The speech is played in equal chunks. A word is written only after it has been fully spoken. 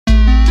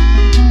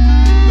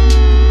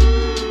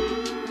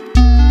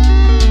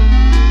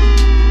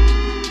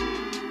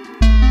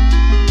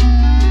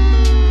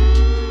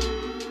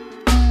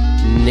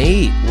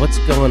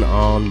going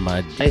on,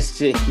 my Nice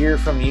to hear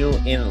from you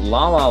in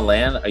La La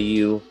Land. Are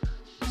you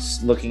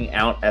looking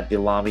out at the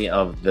lobby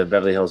of the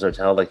Beverly Hills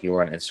Hotel like you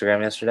were on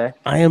Instagram yesterday?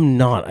 I am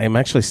not. I'm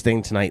actually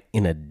staying tonight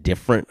in a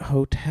different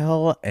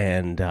hotel,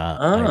 and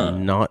I'm Ah,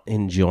 not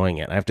enjoying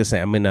it. I have to say,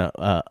 I'm in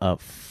a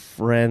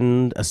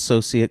friend,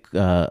 associate,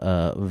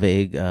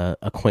 vague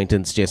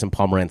acquaintance, Jason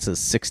Pomerantz's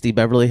 60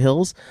 Beverly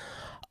Hills.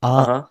 Uh,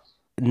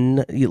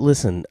 uh-huh.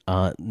 listen,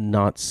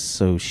 not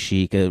so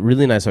chic. A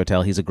really nice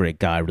hotel. He's a great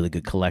guy, really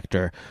good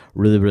collector.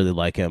 Really, really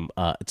like him.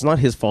 It's not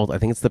his fault. I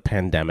think it's the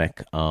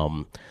pandemic.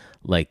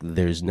 Like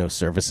there's no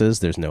services,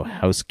 there's no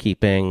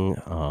housekeeping.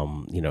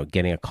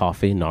 Getting a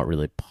coffee not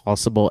really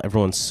possible.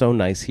 Everyone's so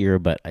nice here,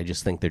 but I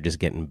just think they're just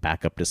getting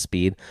back up to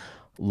speed.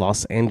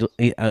 Los Angeles.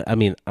 I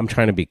mean, I'm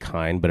trying to be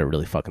kind, but it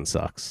really fucking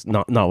sucks.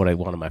 Not what I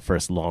wanted my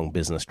first long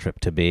business trip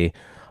to be.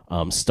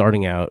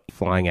 Starting out,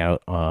 flying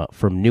out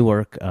from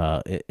Newark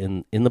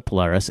in the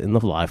Polaris in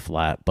the lie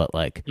flat, but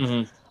like,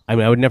 Hmm. I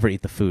mean, I would never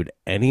eat the food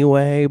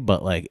anyway,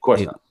 but like, Of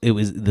course not. it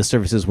was the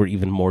services were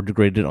even more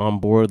degraded on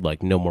board.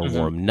 Like, no more Hmm.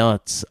 warm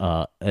nuts.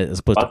 As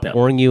opposed to Fuck no.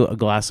 pouring you a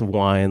glass of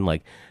wine,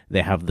 like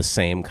they have the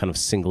same kind of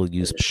single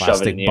use Just shove it in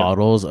plastic you.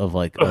 bottles of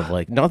like.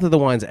 Not that the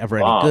wine's ever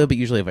any good, Bomb. but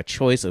usually have a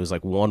choice. It was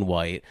like one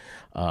white.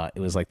 It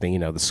was like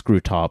the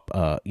screw top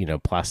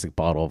plastic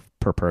bottle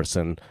per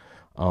person.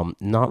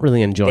 Not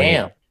really enjoying it.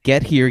 Damn.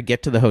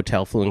 Get to the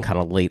hotel, flew in kind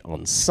of late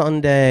on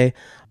Sunday.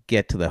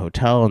 Get to the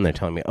hotel and they're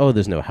telling me, oh,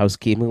 there's no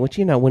housekeeping. Which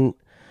I'm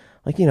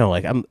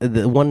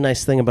the one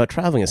nice thing about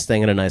traveling is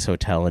staying in a nice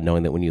hotel and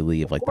knowing that when you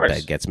leave, Of like the bed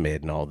course. gets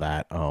made and all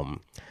that.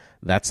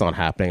 That's not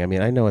happening. I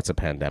mean, I know it's a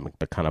pandemic,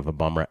 but kind of a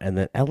bummer. And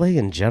then LA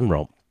in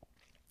general.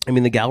 I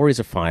mean, the galleries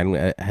are fine.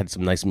 I had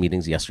some nice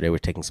meetings yesterday. We're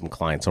taking some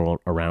clients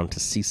around to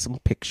see some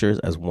pictures,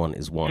 as one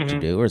is wont to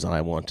Hmm. do, or as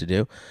I want to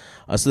do.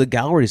 So the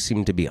galleries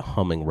seem to be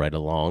humming right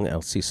along.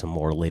 I'll see some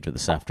more later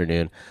this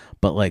afternoon.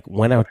 But like,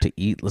 went out to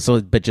eat.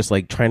 But just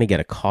like trying to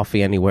get a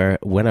coffee anywhere.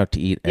 Went out to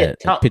eat Yeah,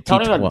 at tell Petit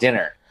me about Trois.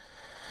 dinner.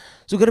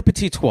 So go to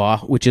Petit Trois,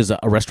 which is a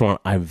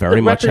restaurant I It's a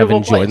very much have reputable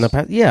enjoyed in the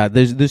place. past. Yeah,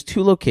 there's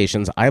two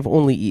locations. I've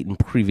only eaten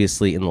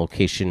previously in the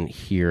location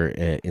here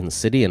in the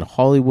city in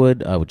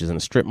Hollywood, which is in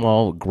a strip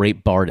mall.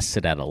 Great bar to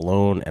sit at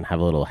alone and have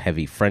a little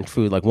heavy French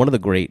food. Like one of the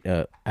great,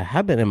 I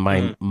have been in my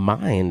Hmm.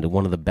 mind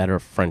one of the better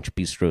French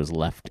bistros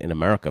left in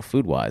America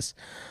food wise.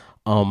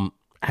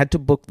 Had to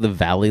book the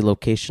Valley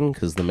location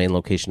because the main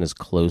location is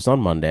closed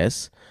on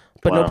Mondays.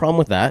 But no Wow. problem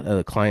with that.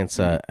 The clients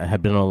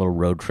had been on a little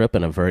road trip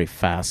in a very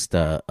fast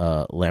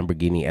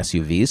Lamborghini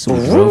SUV, so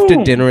we drove to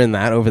Vroom. dinner in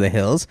that over the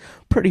hills.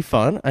 Pretty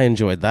fun. I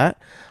enjoyed that.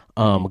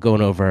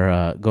 Going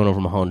over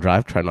Mulholland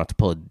Drive. Try not to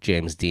pull a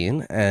James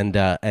Dean and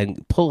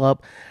pull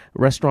up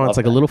restaurants Love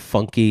like a that. little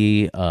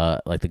funky.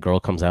 Like the girl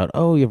comes out.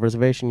 Oh, you have a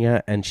reservation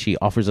yet? And she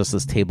offers us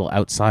this table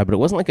outside, but it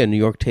wasn't like a New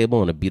York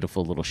table in a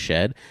beautiful little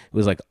shed. It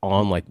was like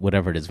on like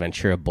whatever it is,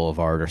 Ventura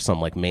Boulevard or some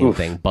like main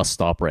thing Oof. bus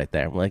stop right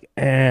there. I'm like,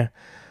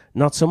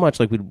 not so much.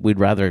 Like we'd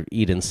rather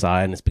eat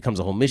inside, and it becomes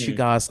a whole Mm.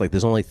 mishigas. Like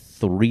there's only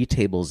three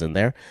tables in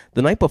there.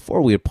 The night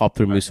before, we had popped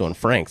through Musso and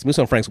Frank's.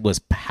 Musso and Frank's was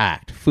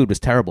packed. Food was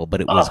terrible,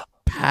 but it was Oh,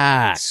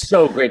 packed,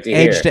 so great to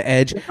edge hear. to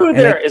edge. The food And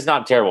there is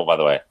not terrible, by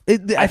the way. I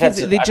think they I've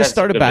just had some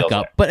started good back meals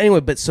up. there. But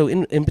anyway, so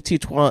in Petit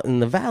Trois in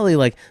the Valley,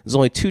 like there's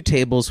only two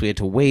tables. We had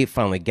to wait.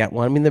 Finally, get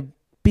one. I mean, they're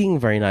being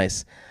very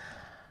nice.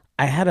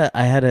 I had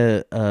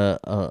a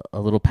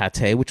little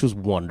pate, which was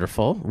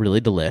wonderful,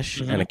 really delish,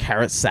 and Hmm. a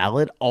carrot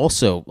salad,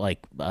 also like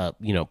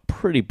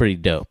pretty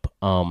dope.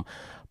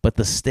 But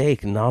the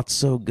steak not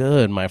so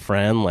good, my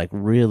friend. Like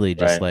really,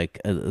 just Right.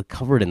 like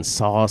covered in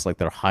sauce. Like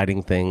they're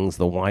hiding things.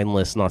 The wine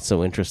list not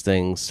so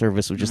interesting.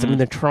 Service was just. I mean, Hmm.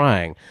 they're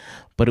trying,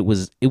 but it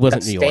wasn't Gotta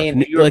New stay York. in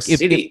New York Like if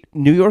City.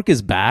 New York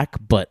is back,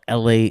 but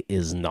L.A.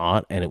 is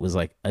not, and it was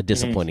like a Hmm.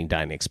 disappointing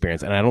dining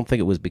experience. And I don't think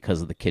it was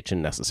because of the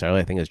kitchen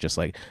necessarily. I think it's just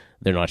like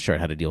they're not sure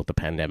how to deal with the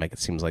pandemic. It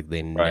seems like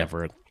they Right.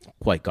 never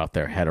quite got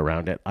their head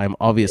around it. I'm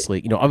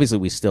obviously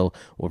we still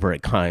were very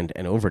kind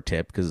and over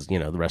tipped because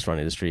the restaurant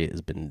industry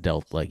has been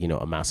dealt like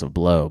a massive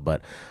blow,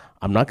 but.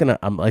 I'm not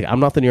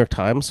the New York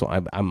Times,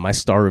 so my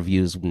star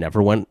reviews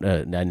never went.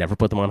 I never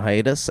put them on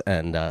hiatus,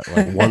 and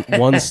like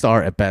one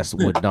star at best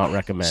would not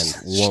recommend.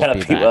 Shut Won't up, be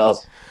Pete back.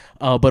 Wells.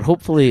 But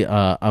hopefully,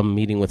 I'm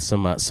meeting with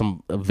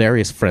some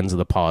various friends of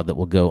the pod that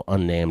will go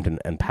unnamed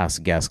and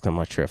past guests. I'm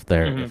not sure if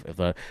they're Hmm. if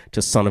they're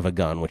to Son of a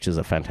Gun, which is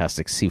a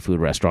fantastic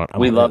seafood restaurant,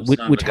 We love Son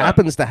of which a Gun.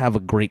 happens to have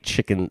a great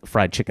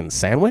fried chicken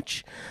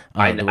sandwich.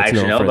 I What's actually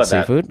known know for about its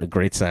that. seafood, a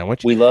great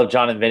sandwich. We love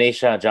John and Vinny.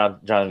 Shout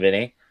out John and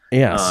Vinny.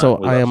 Yeah, so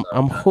We love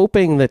I'm Son.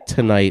 hoping that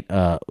tonight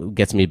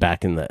gets me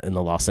back in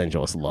the Los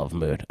Angeles love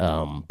mood.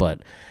 But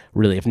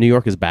really, if New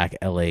York is back,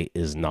 LA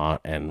is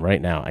not, and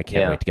right now I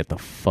can't Yeah. wait to get the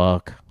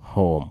fuck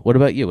home. What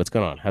about you? What's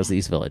going on? How's the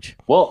East Village?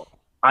 Well,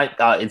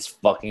 it's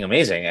fucking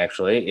amazing.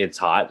 Actually, it's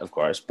hot, of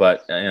course,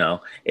 but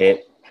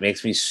it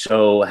makes me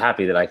so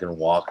happy that I can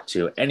walk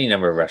to any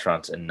number of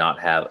restaurants and not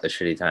have a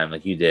shitty time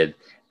like you did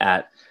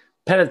at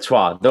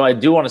Penetois. Though I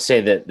do want to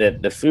say that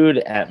the food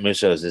at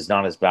Musso's is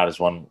not as bad as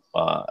one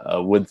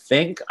would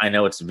think. I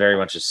know it's very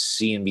much a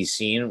see and be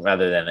seen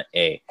rather than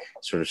a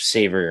sort of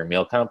savory or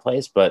meal kind of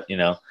place, but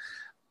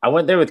I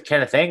went there with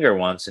Kenneth Anger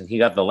once, and he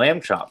got the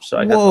lamb chops, so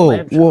I got the Whoa,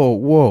 lamb chop. whoa,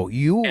 whoa!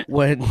 You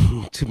went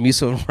to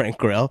Miso and Frank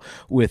Grill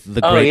with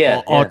the Oh great yeah,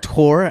 yeah.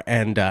 auteur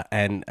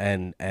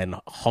and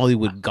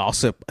Hollywood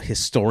gossip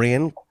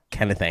historian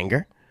Kenneth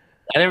Anger.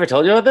 I never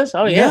told you about this.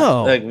 Oh yeah,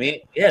 No, like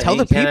me, yeah, tell me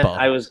the and Kenneth.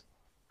 people.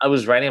 I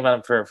was writing about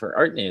him for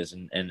Art News,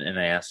 and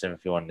I asked him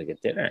if he wanted to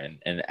get dinner,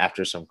 and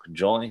after some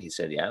cajoling, he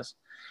said yes,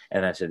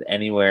 and I said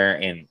anywhere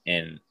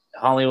in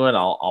Hollywood,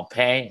 I'll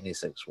pay, and he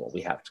says, well,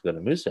 we have to go to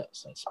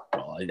Muso's. I said,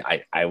 well,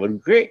 I would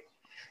agree,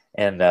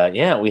 and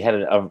yeah, we had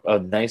a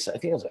nice, I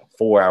think it was a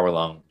 4 hour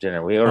long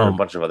dinner. We ordered a Um,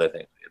 bunch of other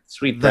things, that is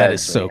sweetbreads, and we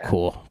so had,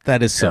 cool.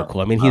 That is so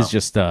cool. I mean, he's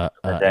just a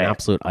an day.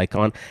 absolute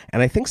icon,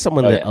 and I think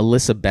someone Oh that yeah.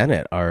 Alyssa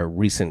Bennett, our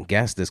recent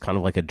guest, is kind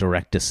of like a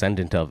direct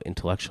descendant of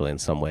intellectually in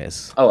some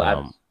ways.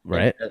 Oh,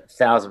 Right?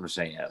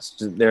 1,000% yes.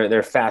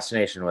 Their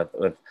fascination with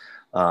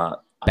Bad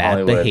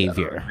Hollywood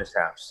behavior.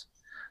 mishaps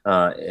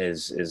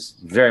is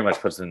very much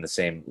puts them in the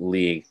same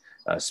league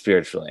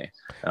spiritually.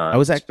 I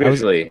was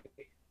Spiritually,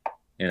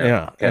 Yeah,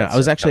 yeah. I Kenneth's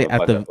was kind actually of a at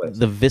fucked up place.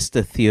 the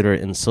Vista Theater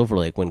in Silver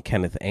Lake when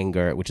Kenneth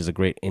Anger, which is a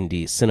great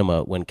indie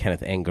cinema, when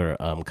Kenneth Anger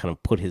kind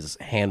of put his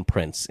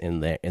handprints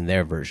in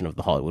their version of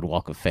the Hollywood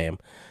Walk of Fame,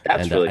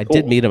 That's and really I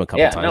did cool. meet him a couple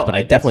Yeah, times, no, but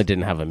I definitely that's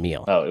didn't have a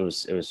meal. oh, it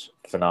was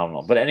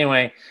phenomenal. But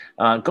anyway,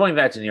 going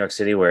back to New York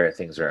City where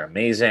things are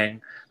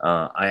amazing.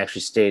 I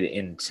actually stayed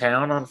in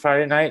town on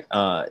Friday night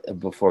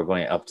before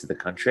going up to the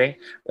country.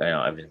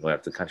 I've been going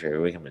up to the country every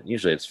weekend, but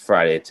usually it's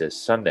Friday to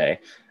Sunday.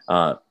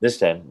 This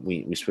time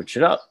we switched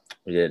it up.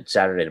 We did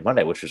Saturday to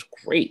Monday, which was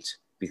great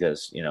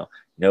because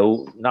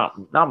no,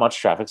 not much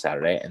traffic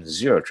Saturday and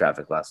zero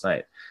traffic last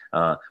night.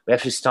 We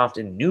actually stopped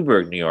in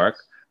Newburgh, New York,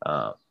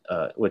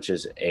 which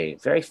is a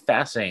very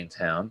fascinating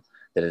town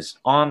that is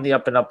on the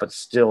up and up, but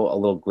still a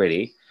little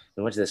gritty.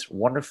 We went to this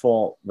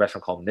wonderful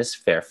restaurant called Miss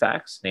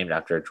Fairfax, named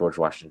after George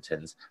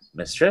Washington's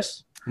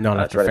mistress. Not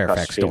It's after right across the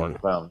Fairfax street Dorn.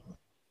 from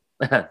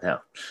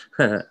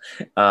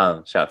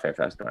no. Shout out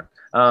Fairfax Dorn.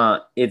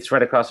 It's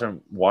right across from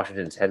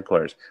Washington's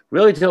headquarters.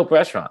 Really dope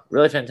restaurant.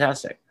 Really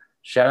fantastic.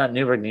 Shout out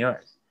Newburgh, New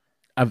York.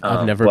 I've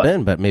never But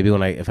been, but maybe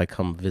if I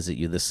come visit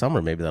you this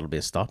summer, maybe that'll be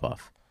a stop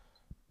off.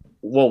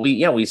 well,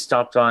 we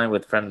stopped on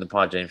with friend of the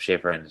pod James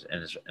Schaefer and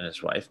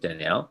his wife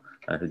Danielle,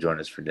 who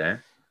joined us for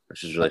dinner,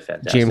 which is really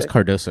James fantastic.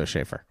 Cardoso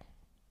Schaefer,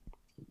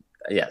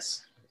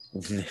 Yes,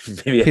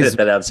 maybe edit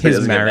that out so he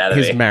doesn't get mad at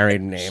his me.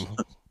 married name.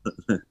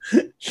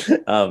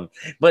 um,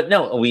 but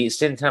no, we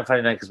stayed in town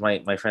Friday night because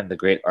my friend, the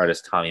great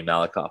artist Tommy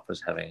Malakoff,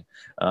 was having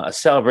a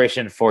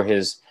celebration for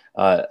his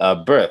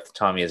birth.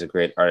 Tommy is a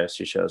great artist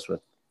who shows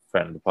with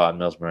friend of the pod,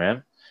 Mills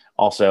Moran.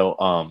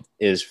 Also,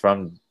 is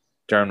from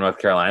Durham, North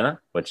Carolina,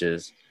 which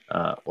is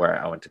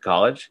where I went to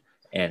college.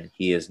 And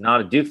he is not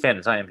a Duke fan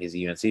as I am. He's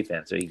a UNC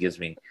fan, so he gives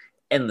me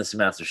endless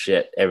amounts of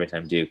shit every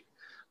time Duke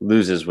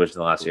loses, which in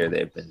the last year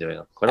they've been doing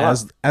quite a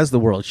lot. As the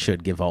world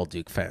should give all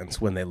Duke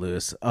fans when they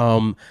lose.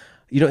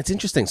 It's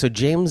interesting. So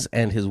James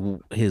and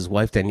his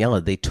wife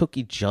Daniela, they took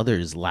each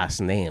other's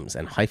last names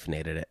and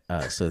hyphenated it,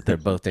 so that they're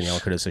both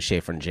Daniela Cardoso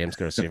Schaefer and James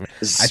Cardoso Schaefer.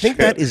 I think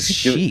that is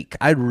chic.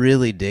 I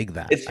really dig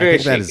that. It's I very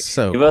think that chic. is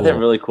so You both have cool.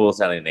 really cool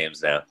sounding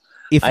names now.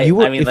 If I, you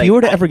were I mean, if like, you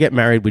were to ever get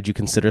married, would you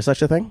consider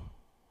such a thing?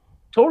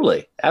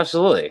 totally,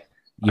 absolutely.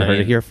 You I heard it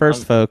mean, here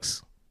first,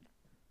 folks.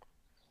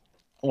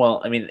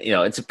 well, I mean,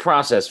 it's a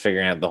process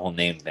figuring out the whole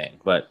name thing,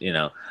 but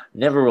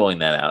never ruling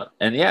that out.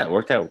 And yeah, it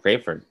worked out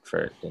great for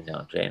Danielle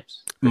and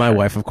James. For My sure.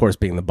 wife, of course,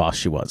 being the boss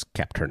she was,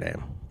 kept her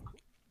name.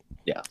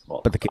 Yeah,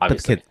 well, But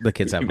obviously, the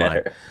kids have you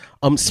mine.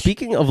 better.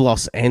 Speaking of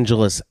Los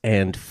Angeles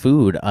and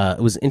food, it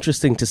was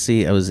interesting to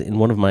see. I was in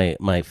one of my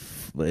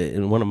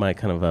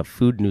kind of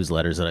food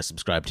newsletters that I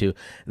subscribe to,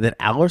 that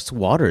Alice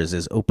Waters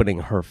is opening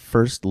her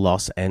first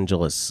Los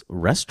Angeles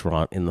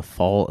restaurant in the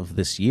fall of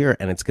this year,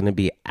 and it's going to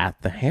be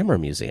at the Hammer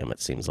Museum.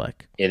 It seems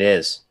like. It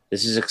is.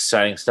 This is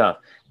exciting stuff.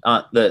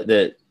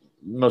 The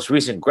most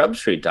recent Grub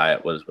Street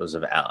diet was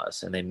of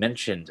Alice, and they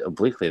mentioned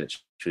obliquely that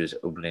she was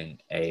opening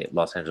a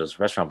Los Angeles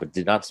restaurant, but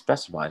did not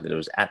specify that it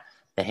was at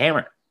the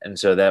Hammer. And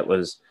so that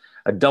was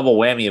a double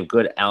whammy of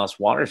good Alice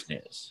Waters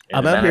news. In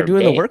I'm a out matter here of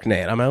doing the days. work,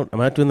 Nate. I'm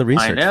out doing the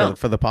research know.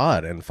 for the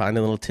pod and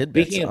finding little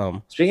tidbits.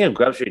 Speaking of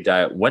Grub Street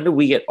diet, when do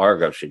we get our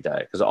Grub Street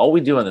diet? Because all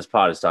we do on this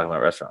pod is talk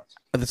about restaurants.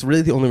 That's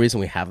really the only reason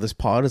we have this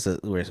pod, is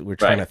that we're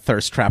trying to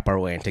thirst trap our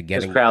way into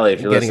getting Crowley,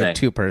 if you're getting a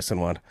listening. 2-person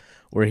one.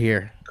 We're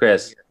here.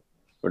 Chris,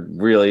 we're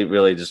really,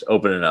 really just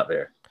opening up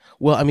here.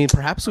 Well, I mean,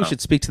 perhaps we should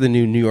speak to the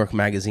new New York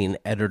Magazine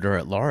editor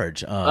at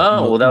large.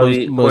 Well, that would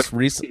be most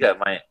recent.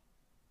 Corey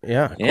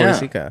Corey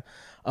Sika,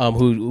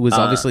 who was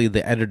obviously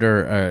the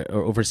editor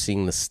or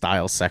overseeing the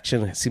style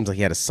section. It seems like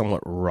he had a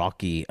somewhat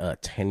rocky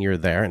tenure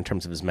there in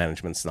terms of his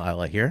management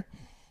style, I hear.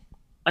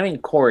 I mean,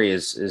 Corey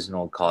is an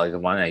old colleague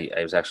of mine.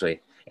 I was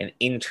actually an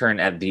intern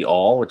at The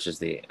All, which is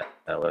the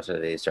website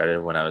they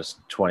started when I was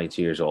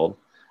 22 years old.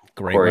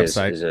 Great Corey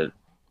website.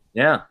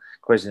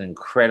 Corey's an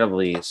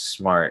incredibly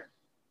smart,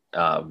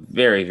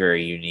 very,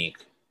 very unique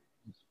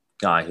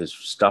guy who's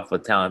stuffed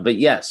with talent. But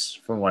yes,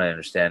 from what I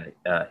understand,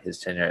 his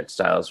tenure at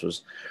Styles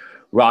was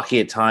rocky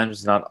at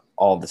times, not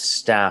all the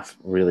staff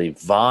really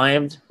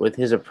vibed with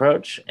his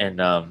approach, and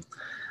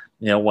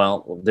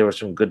well, there was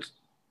some good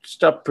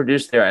stuff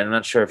produced there. I'm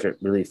not sure if it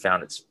really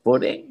found its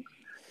footing.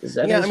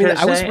 Yeah, I mean,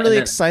 I was really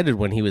excited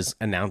when he was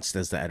announced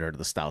as the editor of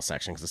the Style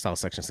section, because the Style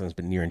section has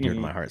been near and dear to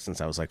my heart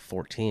since I was like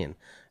 14.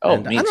 Oh,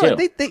 and me I too.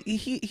 Know,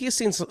 he has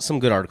seen some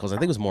good articles. I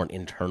think it was more an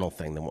internal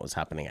thing than what was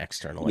happening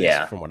externally.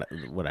 Yeah. From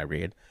what I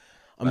read.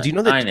 Do you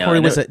know that Corey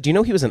was? Do you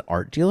know he was an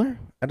art dealer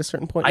at a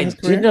certain point? I in his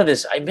career? did know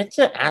this. I meant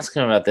to ask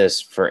him about this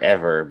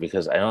forever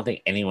because I don't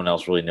think anyone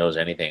else really knows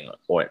anything,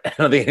 or I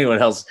don't think anyone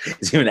else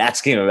is even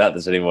asking him about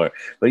this anymore.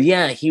 But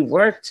yeah, he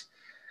worked,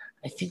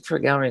 I think, for a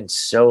gallery in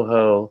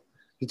Soho.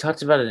 He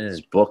talked about it in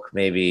his book,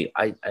 maybe.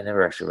 I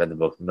never actually read the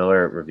book.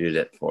 Miller reviewed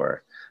it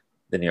for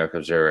the New York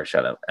Observer.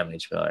 Shout out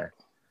M.H. Miller.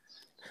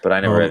 But I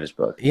never read his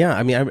book. Yeah,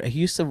 I mean, he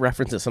used to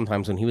reference it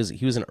sometimes when he was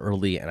an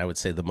early, and I would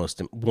say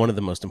one of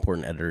the most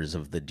important editors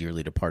of the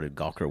dearly departed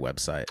Gawker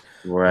website.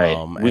 Right.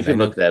 We could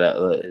look that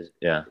up.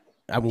 Yeah.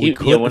 I mean, if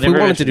we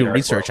wanted to do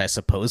research, I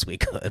suppose we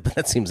could, but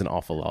that seems an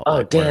awful lot.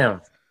 Oh, damn.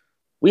 Work.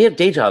 We have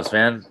day jobs,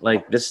 man.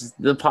 Like,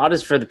 the pod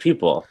is for the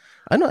people.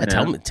 I know.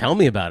 Tell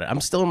me about it.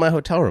 I'm still in my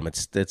hotel room.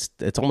 It's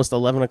almost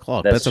 11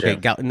 o'clock. That's okay.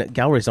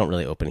 Galleries don't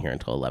really open here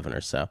until 11 or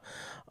so.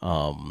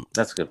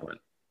 That's a good point.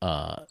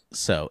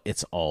 So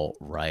it's all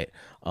right.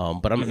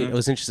 But I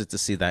was interested to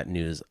see that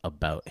news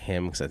about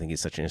him because I think he's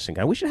such an interesting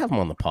guy. We should have him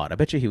on the pod. I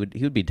bet you he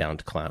would be down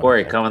to clown.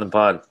 Corey, come on the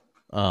pod.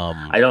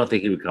 I don't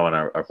think he would come on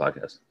our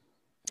podcast.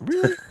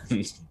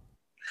 Really?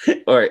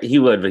 Or he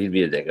would, but he'd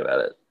be a dick about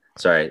it.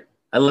 Sorry.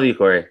 I love you,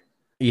 Corey.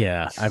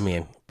 Yeah, I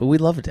mean, but we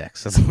love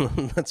dicks.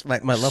 That's my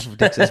love of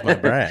dicks is my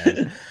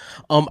brand.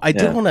 I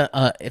did want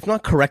to, if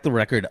not correct the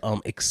record,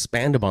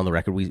 expand upon the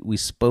record. We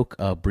spoke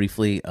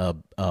briefly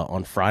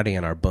on Friday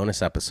in our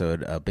bonus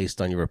episode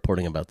based on your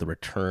reporting about the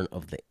return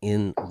of the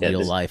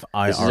real life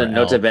IRL. This is a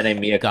Nota Bene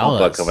Mea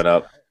Culpa coming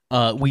up.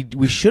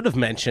 We should have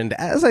mentioned,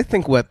 as I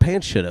think Wet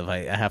Pants should have, I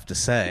have to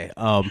say,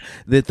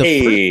 that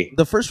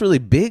the first really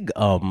big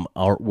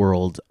Art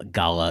World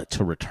gala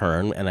to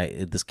return,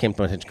 and this came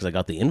to my attention because I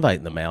got the invite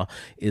in the mail,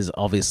 is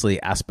obviously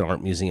Aspen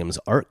Art Museum's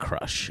Art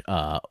Crush,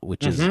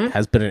 which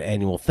has been an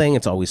annual thing.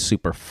 It's always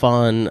super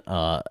fun.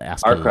 Art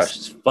Crush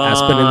is fun.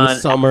 Aspen in the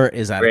summer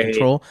is out of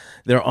control.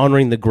 They're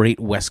honoring the great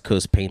West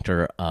Coast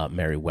painter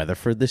Mary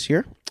Weatherford this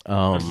year.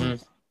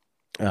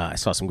 I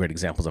saw some great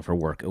examples of her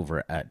work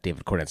over at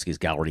David Kornetsky's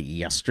gallery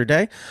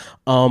yesterday.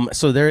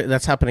 So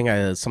that's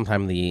happening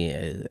sometime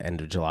the end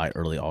of July,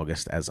 early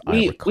August, as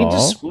I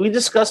recall. We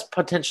discussed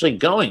potentially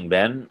going,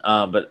 Ben,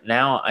 but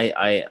now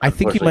I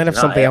think you might have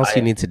something else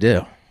you need to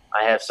do.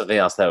 I have something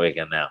else that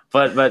weekend now,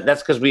 but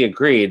that's because we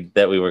agreed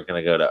that we were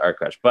going to go to Art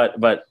Crush. But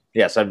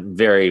yes, I'm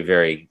very,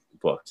 very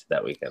booked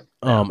that weekend.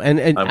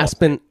 And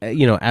Aspen,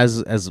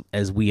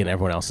 as we and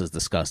everyone else has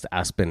discussed,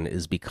 Aspen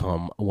has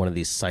become one of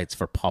these sites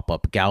for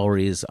pop-up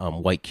galleries.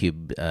 White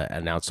Cube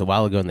announced a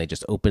while ago, and they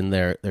just opened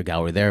their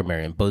gallery there.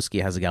 Marian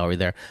Boski has a gallery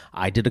there.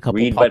 I did a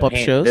couple pop-up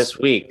shows this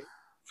week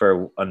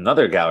for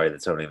another gallery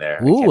that's opening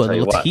there. Ooh, a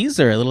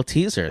little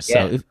teaser.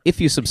 So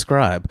if you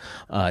subscribe,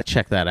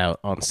 check that out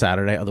on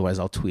Saturday. Otherwise,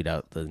 I'll tweet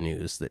out the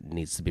news that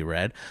needs to be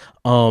read.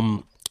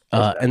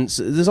 And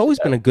so there's always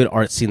been a good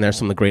art scene there.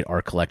 Some of the great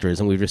art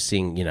collectors, and we're just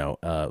seeing,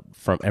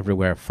 from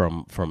everywhere,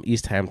 from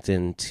East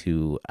Hampton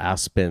to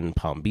Aspen,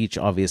 Palm Beach,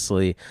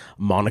 obviously,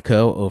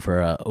 Monaco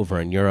over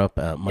in Europe,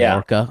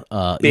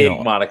 Mallorca.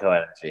 Big Monaco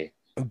energy.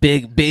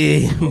 Big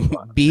BME.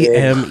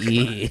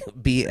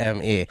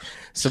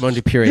 Simone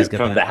Dupuy is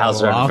going from the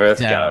House of Birth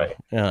gallery.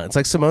 Yeah, it's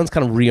like Simone's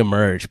kind of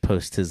reemerged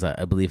post his,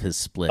 I believe, his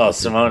split. Oh,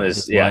 Simone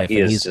is, he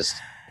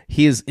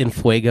is in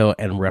fuego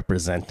and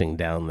representing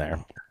down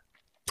there.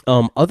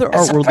 Other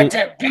art world,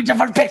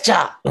 beautiful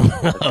picture.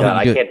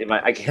 I can't do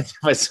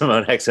my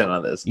Simone accent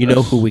on this. You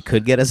know who we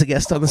could get as a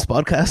guest on this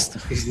podcast?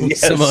 Yes.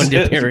 Simone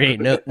Dupuy,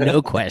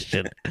 no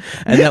question.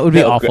 And that would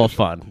be awful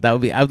fun. That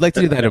would be. I would like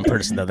to do that in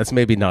person though. That's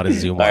maybe not a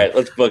Zoom. All right,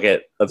 let's book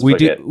it. We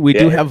do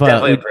have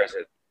definitely in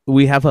person.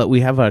 We have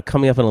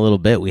coming up in a little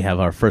bit. We have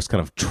our first kind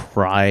of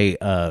tri-coastal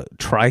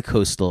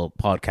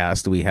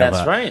podcast. We have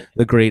that's right.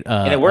 The great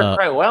and it worked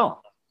quite well.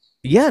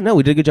 Yeah, no,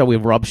 we did a good job. We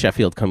have Rob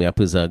Sheffield coming up,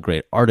 who's a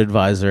great art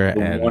advisor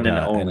one and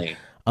only.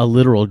 A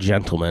literal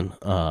gentleman,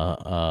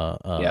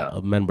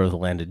 a member of the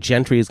landed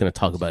gentry, is going to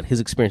talk about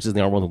his experiences in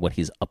the art world and what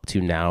he's up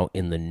to now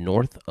in the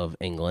north of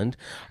England.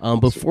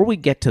 Before we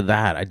get to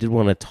that, I did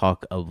want to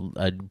talk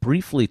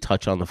briefly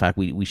touch on the fact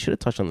we should have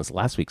touched on this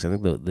last week, because I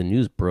think the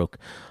news broke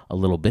a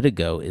little bit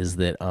ago, is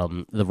that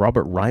the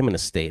Robert Ryman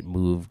estate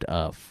moved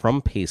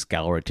from Pace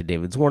Gallery to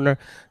David Zwirner.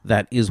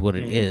 That is what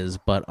it is.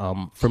 But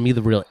for me,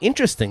 the real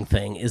interesting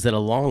thing is that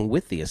along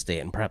with the estate,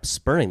 and perhaps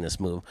spurring this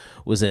move,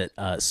 was that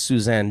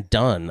Suzanne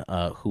Dunn,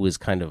 who is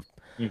kind of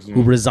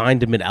who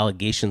resigned amid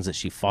allegations that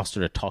she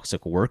fostered a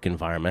toxic work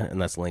environment,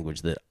 and that's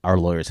language that our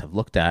lawyers have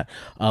looked at,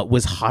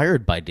 was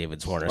hired by David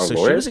Zwirner. So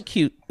lawyers? She was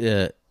acute.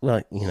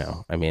 Well,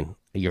 I mean,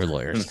 Your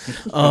lawyers.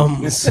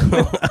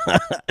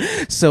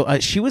 So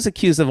she was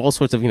accused of all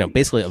sorts of,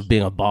 basically of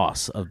being a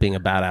boss, of being a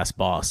badass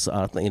boss.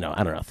 I don't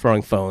know,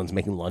 throwing phones,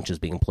 making lunches,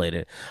 being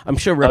plated. I'm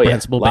sure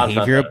reprehensible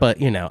behavior, but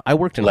I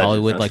worked in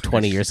Hollywood like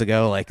 20 years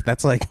ago. Like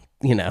that's like,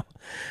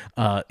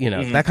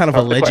 that kind of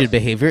alleged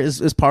behavior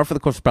is par for the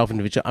course for powerful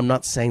individual. I'm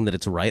not saying that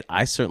it's right.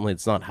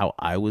 It's not how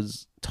I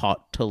was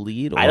taught to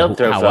lead or I don't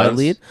throw how phones. I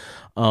lead.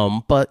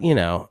 But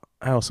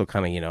I also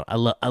kind of, I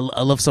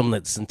love someone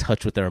that's in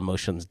touch with their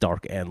emotions,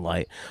 dark and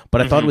light. But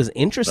I thought it was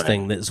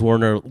interesting that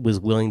Zwerner was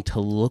willing to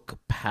look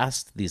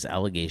past these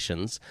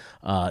allegations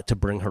to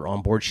bring her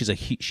on board.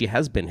 She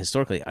has been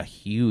historically a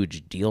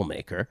huge deal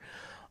maker.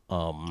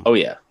 Oh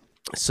yeah.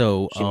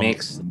 So she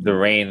makes the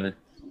rain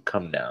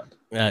come down.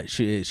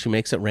 She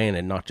makes it rain,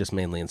 and not just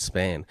mainly in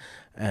Spain.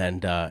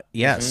 And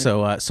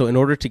so in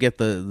order to get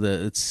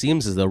the it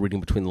seems as though, reading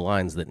between the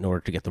lines, that in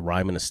order to get the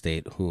Ryman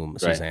estate, whom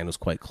Suzanne was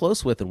quite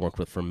close with and worked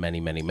with for many,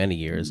 many, many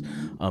years,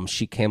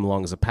 she came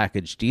along as a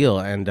package deal.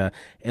 And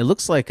it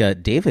looks like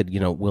David,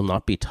 will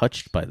not be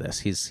touched by this.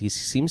 He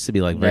seems to be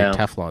like very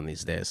Teflon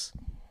these days.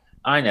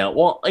 I know.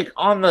 Well, like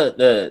on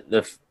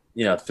the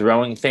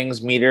throwing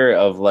things meter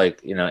of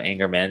like,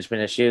 anger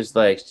management issues,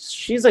 like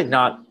she's like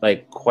not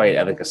like quite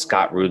at like a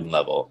Scott Rudin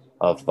level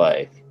of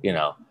like,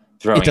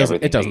 throwing everything.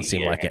 It doesn't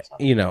seem like it,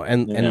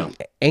 and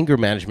anger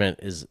management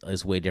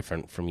is way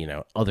different from,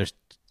 other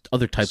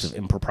types of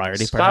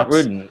impropriety. Scott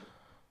Rudin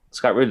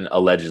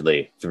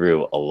allegedly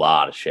threw a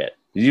lot of shit.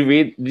 Did you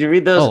read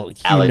those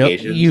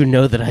allegations? You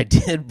know that I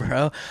did,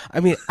 bro.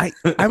 I mean,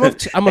 I'm of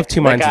two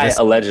minds. That guy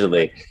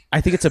allegedly.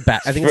 I think it's a bad.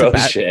 I think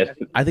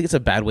it's a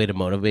bad way to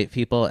motivate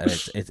people, and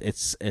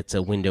it's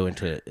a window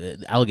into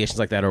allegations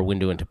like that are a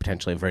window into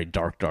potentially a very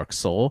dark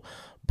soul.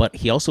 But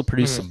he also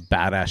produced some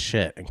badass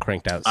shit and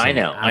cranked out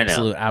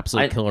some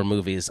absolute killer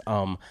movies.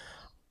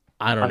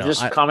 I don't know. I'm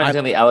just commenting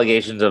on the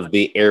allegations of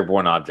the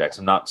airborne objects.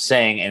 I'm not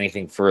saying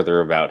anything further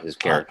about his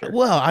character.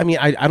 Well, I mean,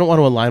 I don't want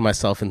to align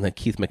myself in the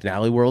Keith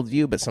McNally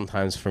worldview, but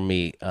sometimes for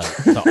me,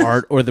 the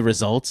art or the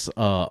results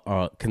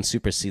can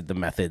supersede the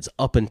methods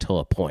up until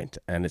a point.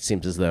 And it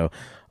seems as though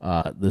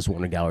this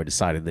Warner Gallery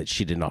decided that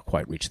she did not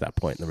quite reach that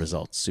point, and the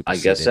results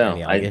superseded. I guess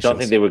so. I don't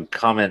think they would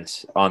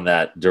comment on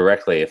that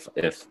directly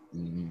if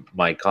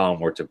my column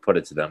were to put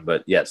it to them.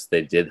 But yes,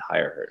 they did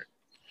hire her.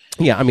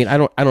 Yeah, I mean, I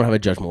don't have a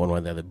judgment one way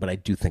or the other, but I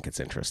do think it's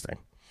interesting.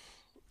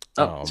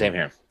 Same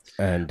here.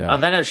 And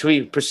then should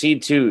we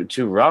proceed to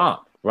Rob?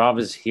 Rob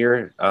is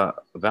here,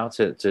 about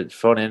to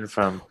phone in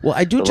from. Well,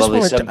 I do just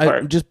want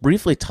to just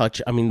briefly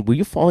touch. I mean, were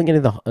you following any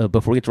of the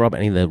before we get to Rob,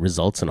 any of the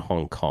results in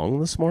Hong Kong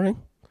this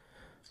morning?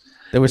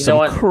 There were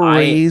some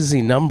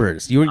crazy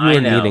numbers. You were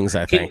in meetings,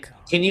 I think.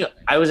 Can you?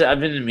 I've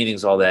been in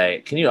meetings all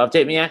day. Can you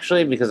update me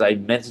actually? Because I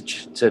meant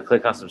to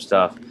click on some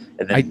stuff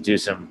and then do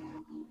some.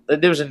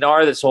 There was a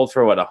NAR that sold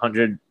for what,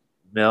 100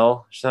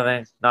 mil or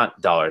something,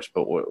 not dollars,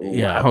 but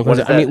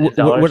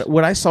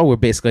what I saw were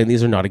basically, and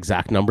these are not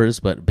exact numbers,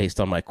 but based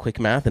on my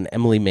quick math, an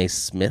Emily May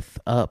Smith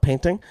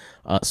painting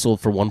sold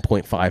for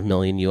 $1.5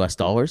 million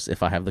US,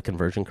 if I have the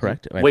conversion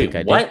correct. And Wait, I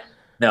think what?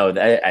 No,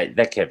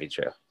 that can't be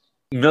true.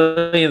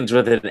 Millions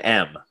with an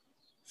M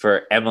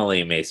for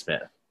Emily May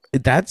Smith.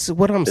 That's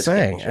what I'm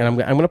saying, and I'm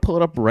going to pull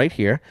it up right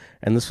here.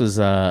 And this was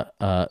so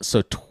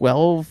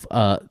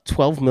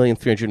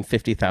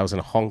 12,350,000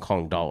 Hong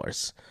Kong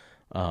dollars.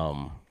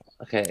 Okay,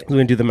 we're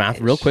going to do the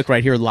math real quick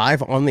right here,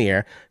 live on the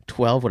air.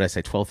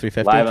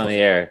 12,350 live on the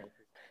air.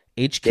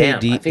 HKD. Damn,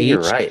 I think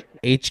you're right.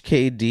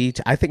 HKD.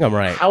 I think I'm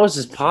right. How is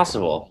this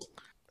possible?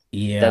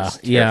 Yeah. That's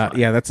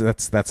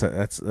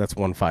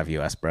 1.5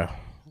 US, bro.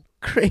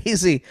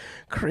 Crazy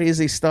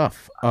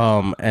stuff.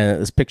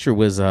 And this picture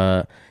was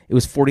it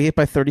was 48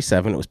 by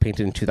 37. It was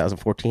painted in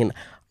 2014.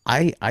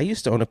 I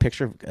used to own a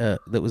picture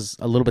that was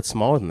a little bit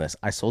smaller than this.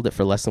 I sold it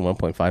for less than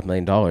 $1.5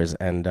 million,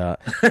 and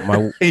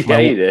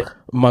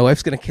my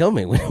wife's gonna kill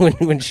me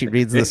when she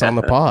reads this on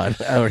the pod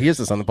or hears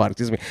this on the pod.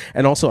 Excuse me.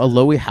 And also a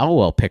Loie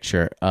Howell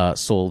picture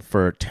sold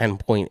for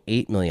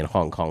 10.8 million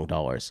Hong Kong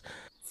dollars.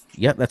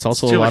 Yeah, that's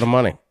also a lot of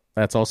money.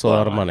 That's also a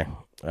lot of money.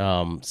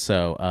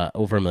 So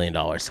over $1 million.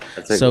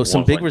 So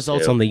some big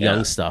results on the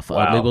young stuff.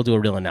 Maybe we'll do a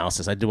real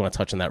analysis. I did want to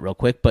touch on that real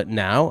quick, but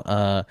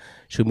now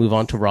should we move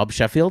on to Rob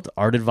Sheffield,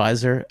 art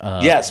advisor?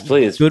 Yes,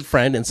 please. Good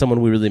friend and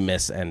someone we really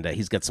miss, and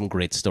he's got some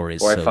great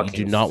stories. So you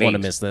do not want to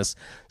miss this.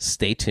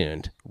 Stay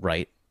tuned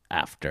right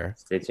after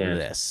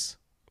this.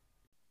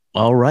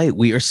 All right,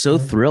 we are so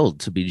thrilled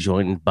to be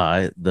joined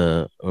by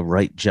the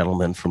right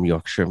gentleman from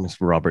Yorkshire, Mr.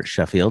 Robert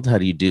Sheffield. How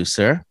do you do,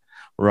 sir?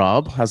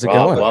 Rob, how's it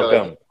going?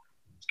 Welcome.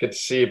 Good to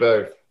see you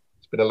both.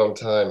 It's been a long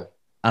time.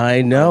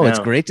 I know. It's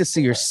great to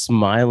see your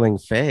smiling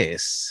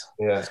face.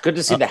 Yeah. It's good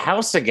to see the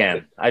house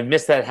again. I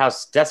miss that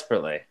house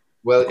desperately.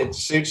 Well, it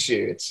suits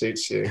you. It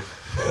suits your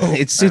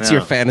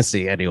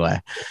fantasy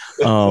anyway.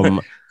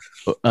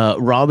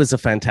 Rob is a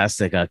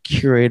fantastic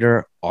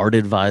curator, art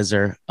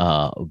advisor,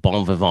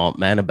 bon vivant,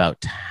 man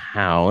about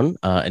town,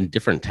 and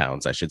different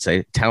towns, I should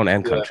say, town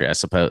and Yeah. country, I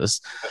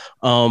suppose.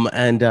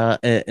 And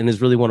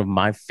is really one of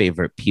my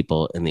favorite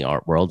people in the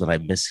art world. And I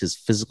miss his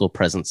physical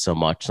presence so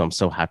much. So I'm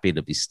so happy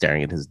to be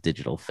staring at his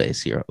digital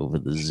face here over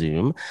the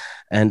Zoom.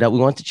 And we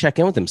want to check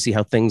in with him, see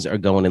how things are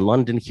going in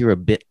London, hear a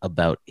bit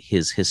about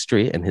his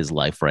history and his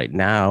life right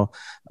now,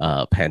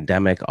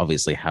 pandemic,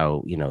 obviously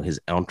how, his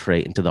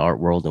entree into the art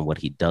world and what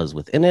he does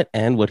within it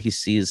and what he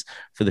sees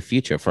for the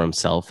future for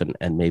himself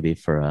and maybe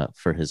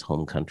for his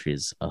home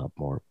countries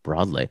more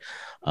broadly.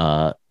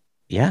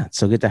 Yeah, it's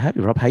so good to have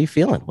you, Rob. How you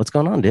feeling? What's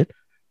going on, dude?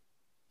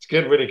 It's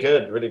good, really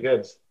good, really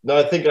good. No,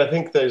 I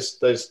think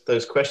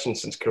those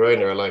questions since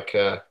Corona are like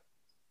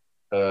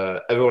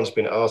everyone's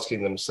been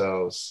asking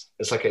themselves.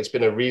 It's like it's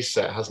been a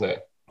reset, hasn't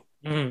it?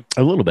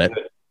 A little bit.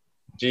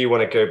 Do you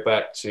want to go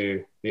back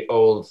to the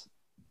old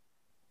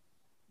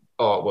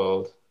art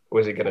world, or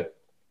is it going to,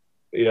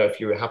 if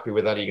you were happy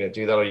with that, are you going to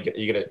do that, or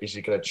is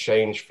it going to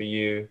change for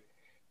you?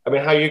 I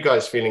mean, how are you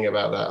guys feeling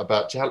about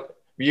that?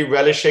 Were you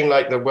relishing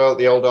like the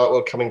old art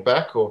world coming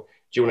back, or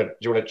do you want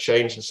to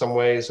change in some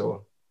ways,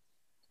 or?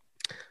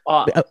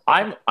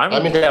 I'm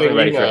definitely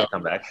ready for it to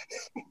come back.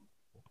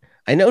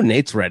 I know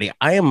Nate's ready.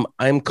 I'm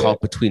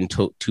caught between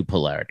two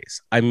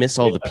polarities. I miss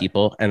all the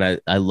people, and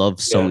I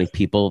love so many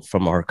people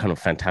from our kind of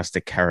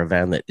fantastic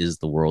caravan that is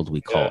the world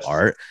we call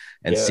art,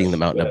 and seeing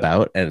them out and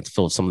about, and it's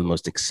full of some of the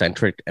most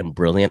eccentric and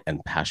brilliant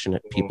and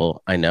passionate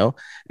people I know,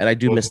 and I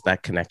do miss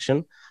that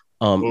connection.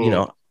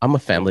 I'm a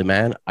family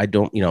man. I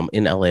don't, I'm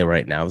in LA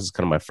right now. This is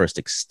kind of my first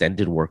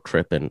extended work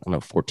trip in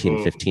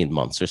 14, 15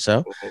 months or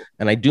so,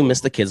 and I do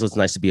miss the kids. It's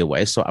nice to be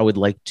away. So I would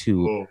like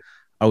to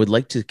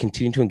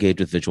continue to engage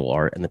with visual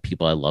art and the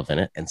people I love in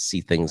it and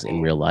see things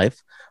in real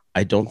life.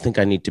 I don't think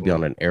I need to be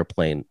on an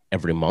airplane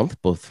every month,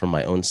 both for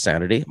my own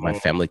sanity, my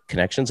family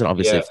connections, and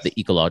obviously for the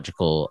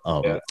ecological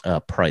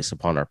price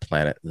upon our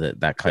planet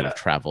that kind of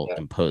travel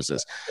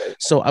imposes.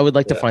 So I would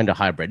like to find a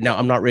hybrid. Now,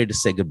 I'm not ready to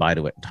say goodbye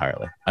to it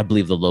entirely. I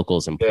believe the local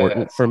is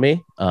important for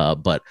me,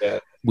 but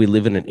we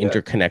live in an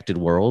interconnected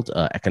world,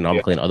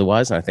 economically and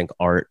otherwise. And I think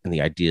art and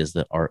the ideas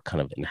that art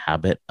kind of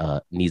inhabit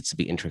needs to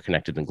be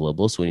interconnected and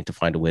global. So we need to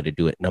find a way to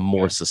do it in a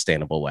more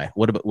sustainable way.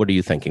 What are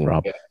you thinking,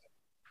 Rob?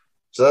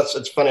 So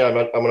it's funny. I'm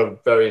on a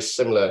very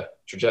similar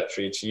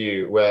trajectory to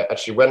you, where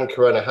actually when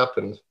Corona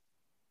happened,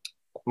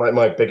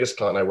 my biggest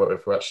client I work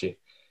with, who actually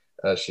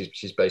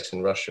she's based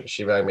in Russia,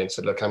 she rang me and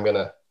said, "Look, I'm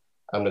gonna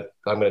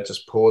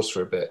just pause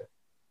for a bit."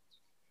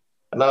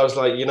 And I was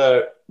like,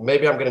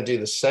 maybe I'm gonna do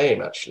the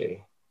same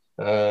actually.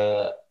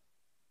 And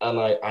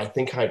I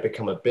think I'd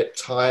become a bit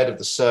tired of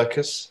the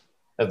circus,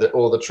 of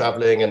all the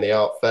traveling and the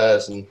art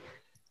fairs,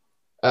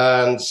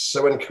 and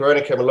so when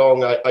Corona came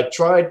along, I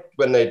tried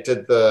when they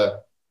did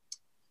the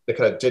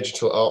kind of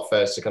digital art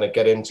fairs to kind of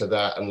get into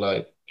that and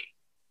like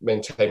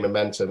maintain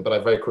momentum, but I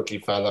very quickly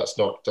found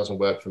doesn't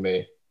work for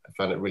me. I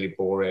found it really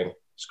boring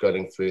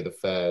scrolling through the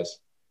fairs,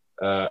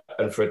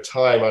 and for a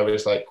time I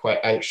was like quite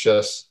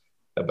anxious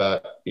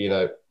about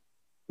the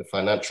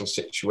financial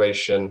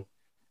situation.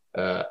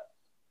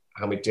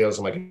 How many deals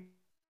am I going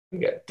to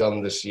get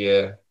done this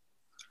year?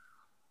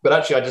 But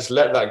actually, I just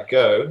let that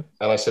go.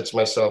 And I said to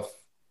myself,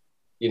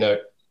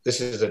 this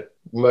is a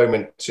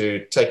moment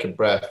to take a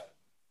breath,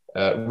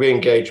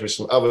 re-engage with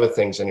some other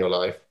things in your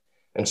life.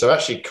 And so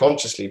actually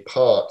consciously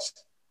part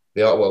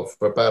the art world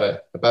for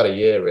about a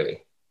year,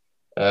 really.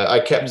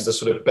 I kept the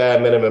sort of bare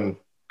minimum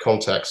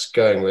contacts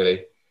going,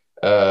 really,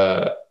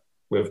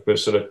 with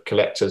sort of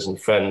collectors and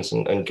friends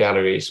and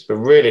galleries, but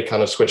really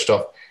kind of switched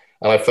off.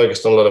 And I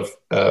focused on a lot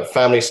of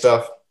family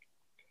stuff.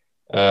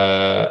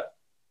 And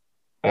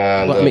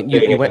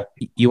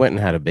you went and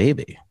had a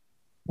baby.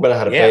 When I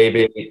had a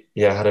baby,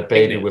 I had a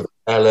baby with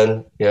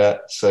Ellen.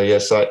 So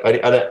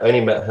I only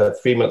met her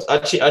 3 months.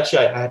 Actually,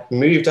 I had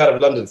moved out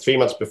of London 3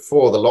 months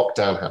before the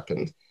lockdown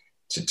happened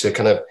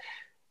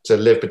to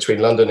live between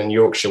London and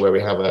Yorkshire, where we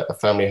have a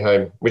family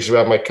home, which is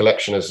where my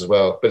collection is as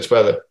well. But it's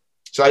where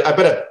I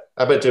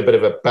better do a bit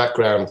of a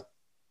background,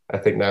 I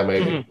think now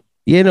maybe. Mm-hmm.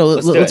 Yeah, no,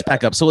 let's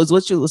back up. So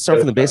let's start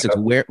from the basics.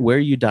 Where are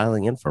you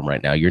dialing in from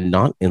right now? You're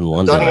not in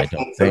London, I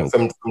don't think.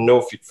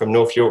 From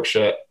North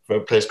Yorkshire, from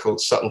a place called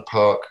Sutton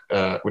Park,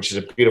 which is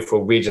a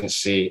beautiful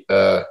Regency.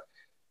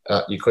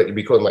 We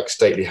call them like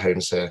stately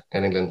homes here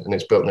in England, and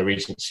it's built in the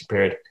Regency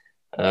period.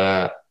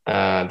 And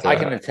I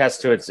can attest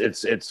to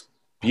its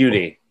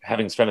beauty,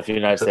 having spent a few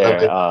nights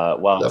there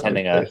while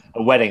attending a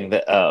wedding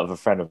of a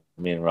friend of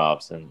me and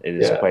Rob's, and it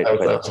is quite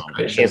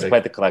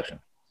the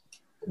collection.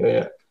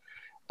 Yeah.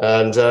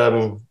 And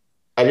so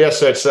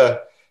it's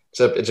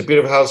a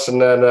beautiful house,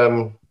 and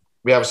then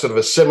we have sort of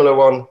a similar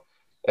one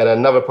in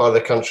another part of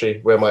the country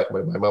where my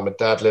mum and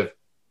dad live,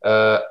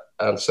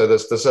 and so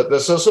there's sort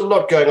of a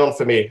lot going on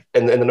for me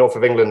in the north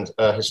of England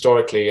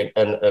historically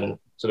and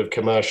sort of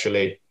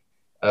commercially,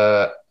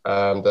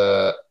 and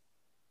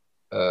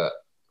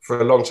for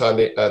a long time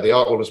the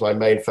art world was my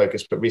main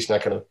focus, but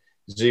recently I kind of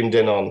zoomed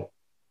in on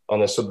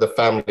the sort of the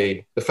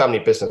family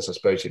business, I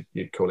suppose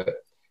you'd call it.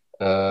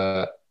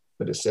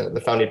 but it's the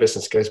family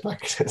business goes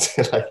back to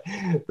like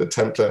the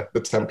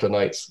Templar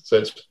Knights. So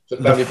it's the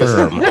family business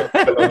for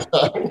a long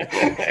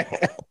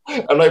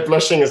time. I'm not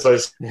blushing as I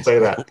say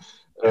that.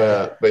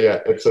 But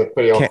yeah, it's a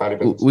pretty old family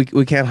business.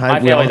 We can't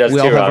hide. My family does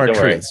we too, all have Rob, our don't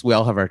worry. truths. We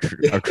all have our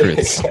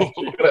truths.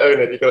 You gotta own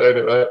it. You gotta own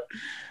it, right?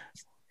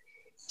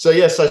 So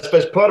yes, I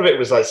suppose part of it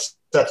was like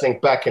settling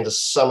back into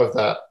some of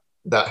that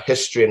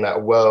history and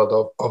that world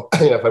of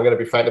if I'm going to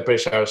be frank, the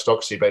British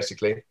aristocracy,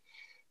 basically.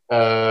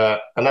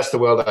 And that's the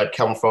world that I'd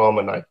come from.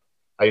 And I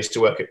used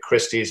to work at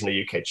Christie's in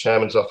the UK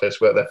chairman's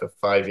office, worked there for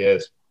 5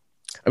 years.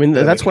 I mean,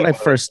 that's when I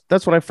first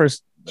got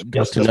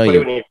to know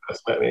you. You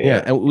first met me,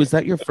 yeah. And was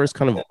that your first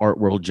kind of art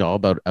world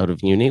job out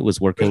of uni?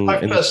 Was working?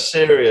 It was my first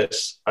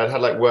serious. I'd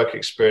had like work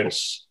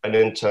experience and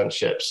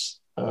internships.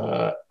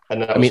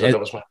 And that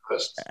was my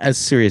first. As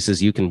serious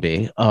as you can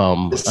be,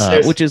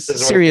 which is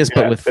serious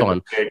but with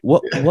fun.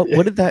 What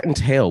did that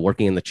entail?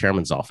 Working in the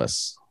chairman's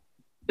office?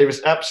 It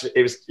was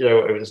absolutely.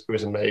 It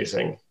was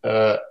amazing.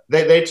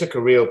 They took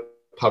a real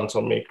punt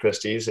on me,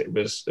 Christie's. It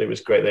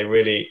was great. They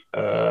really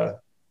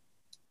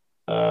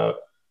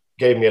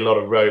gave me a lot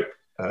of rope,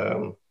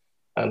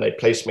 and they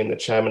placed me in the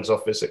chairman's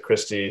office at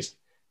Christie's,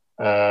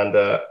 and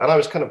I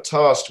was kind of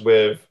tasked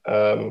with.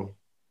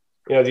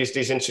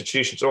 These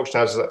institutions, auction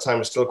houses at that time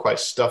were still quite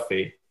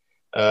stuffy,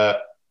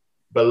 but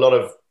there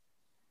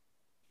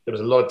was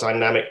a lot of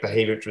dynamic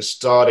behavior which was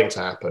starting to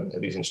happen at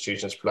these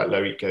institutions, like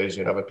Loic Gozu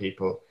and other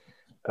people.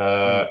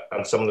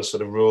 And some of the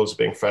sort of rules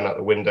being thrown out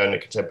the window in the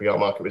contemporary art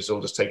market was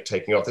all just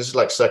taking off. This is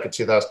like circa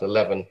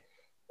 2011.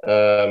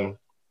 So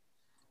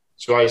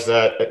I was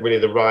there at really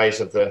the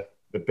rise of the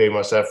boom. I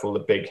was there for all the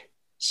big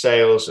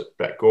sales at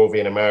Brett Gorvey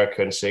in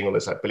America and seeing all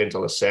this like $1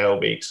 billion sale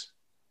weeks.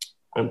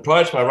 And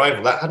prior to my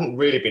arrival, that hadn't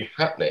really been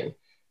happening.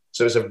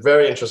 So it was a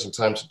very interesting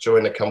time to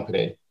join the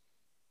company.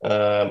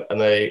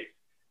 And they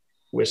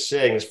were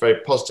seeing this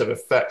very positive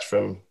effect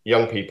from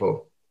young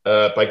people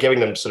by giving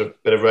them sort of a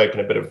bit of rope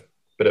and a bit of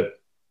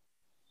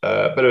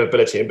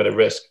ability and a bit of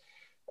risk.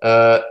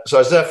 So I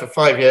was there for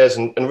 5 years,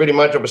 and really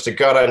my job was to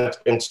go out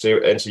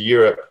into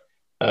Europe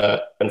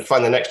and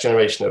find the next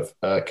generation of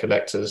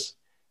collectors.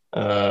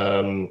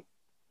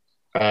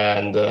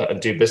 And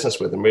do business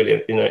with them,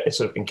 really,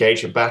 sort of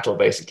engage in battle,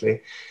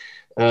 basically.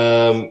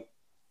 And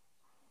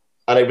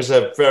it was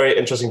a very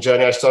interesting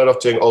journey. I started off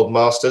doing old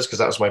masters because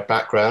that was my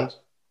background.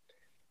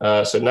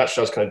 So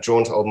naturally, I was kind of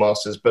drawn to old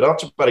masters. But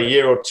after about a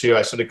year or two,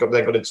 I sort of got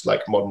into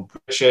like modern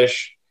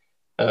British.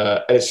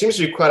 And it seems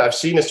to be I've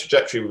seen this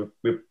trajectory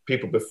with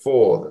people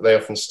before. That they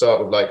often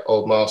start with like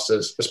old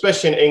masters,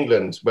 especially in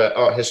England, where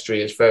art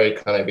history is very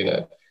kind of,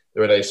 the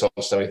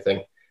Renaissance and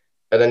everything.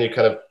 And then you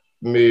kind of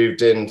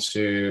moved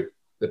into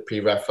the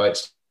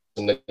pre-Raphaelites,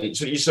 and then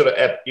you sort of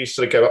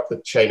go up the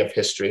chain of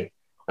history,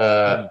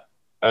 and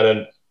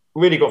then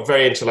really got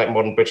very into like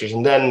modern British,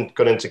 and then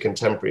got into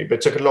contemporary. But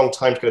it took a long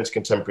time to get into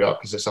contemporary art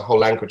because it's a whole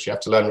language you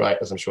have to learn, right?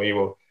 As I'm sure you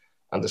will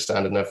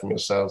understand and know from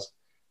yourselves.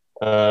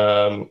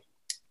 But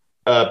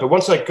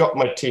once I got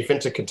my teeth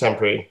into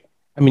contemporary,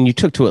 I mean, you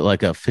took to it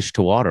like a fish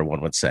to water, one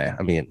would say.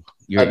 I mean,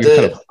 I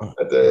did.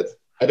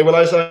 Well,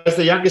 I was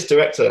the youngest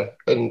director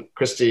in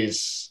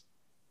Christie's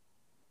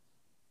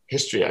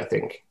history, I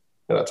think.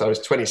 I was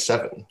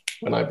 27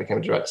 when I became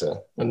a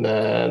director, and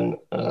then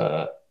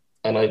by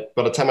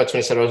the time I was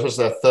 27, I was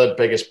the third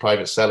biggest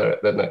private seller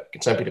in the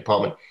contemporary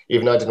department,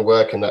 even though I didn't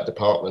work in that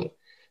department.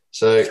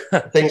 So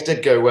things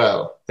did go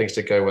well.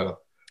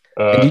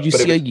 Did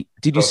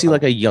you see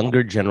like a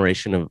younger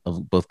generation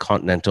of both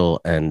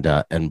continental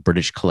and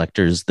British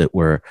collectors that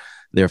were,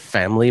 their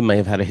family may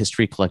have had a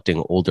history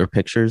collecting older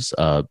pictures,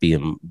 be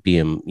them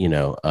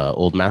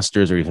old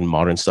masters or even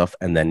modern stuff,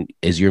 and then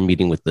as you're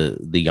meeting with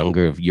the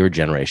younger of your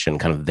generation,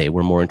 kind of they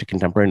were more into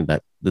contemporary, and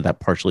did that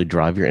partially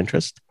drive your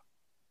interest?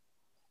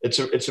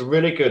 It's a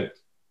really good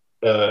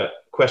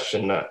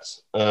question, Nat,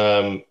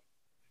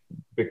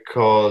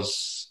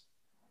 because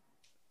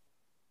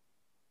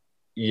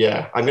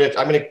I'm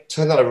gonna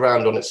turn that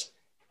around on its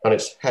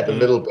head a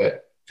little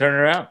bit. Turn it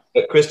around.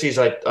 At Christie's,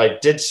 I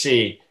did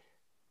see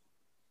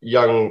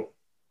young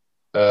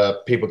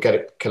people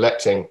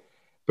collecting,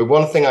 but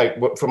one thing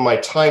from my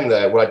time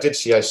there, what I did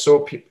see, I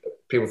saw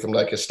people from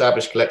like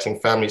established collecting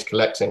families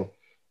collecting,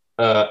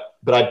 but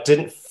I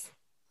didn't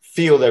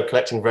feel they were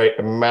collecting very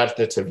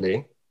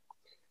imaginatively,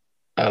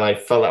 and I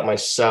felt that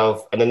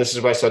myself. And then this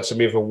is where I started to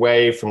move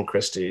away from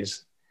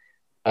Christie's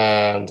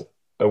and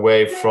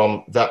away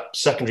from that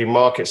secondary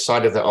market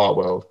side of the art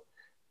world,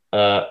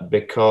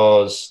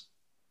 because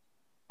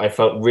I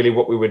felt really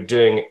what we were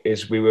doing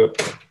is we were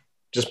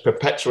just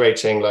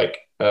perpetuating like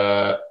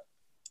kind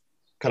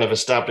of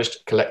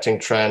established collecting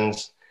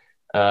trends,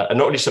 and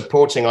not really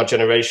supporting our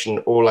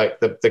generation or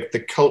like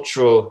the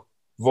cultural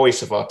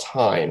voice of our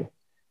time.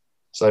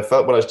 So I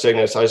felt what I was doing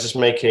is I was just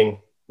making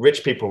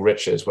rich people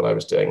richer is what I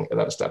was doing at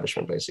that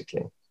establishment,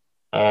 basically.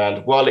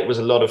 And while it was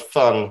a lot of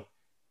fun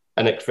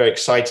and it's very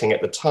exciting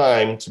at the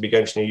time to be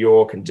going to New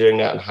York and doing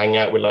that and hang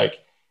out with like,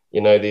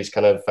 these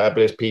kind of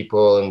fabulous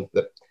people and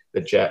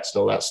the jets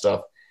and all that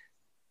stuff,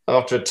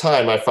 after a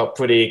time, I felt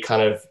pretty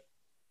kind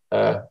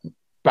of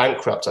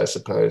bankrupt, I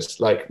suppose,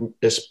 like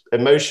this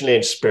emotionally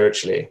and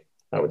spiritually,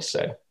 I would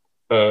say.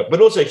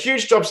 But also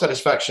huge job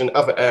satisfaction in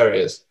other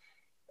areas.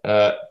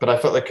 But I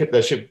felt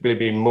there should really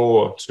be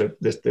more to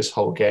this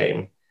whole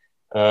game.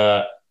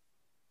 And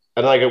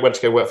I went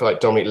to go work for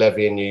like Dominic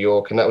Levy in New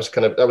York, and that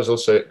was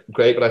also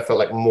great. But I felt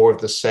like more of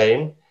the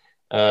same,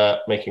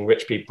 making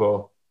rich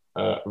people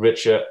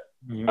richer.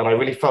 Mm-hmm. And I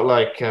really felt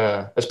like,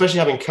 especially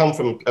having come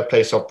from a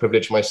place of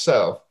privilege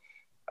myself,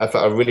 I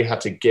felt I really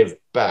had to give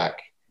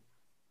back.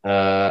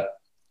 And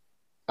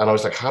I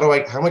was like, how am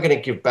I going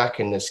to give back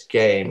in this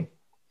game?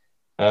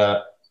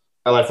 And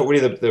I thought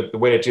really the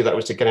way to do that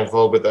was to get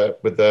involved with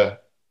the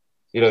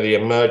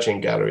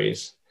emerging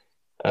galleries.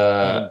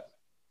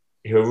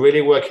 Who are really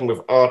working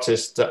with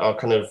artists that are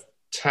kind of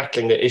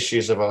tackling the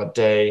issues of our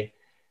day,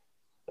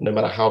 no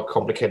matter how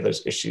complicated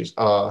those issues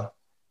are.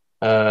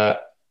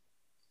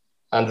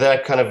 And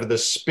they're kind of the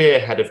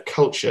spearhead of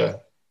culture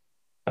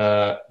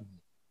that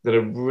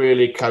are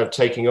really kind of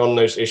taking on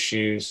those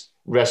issues,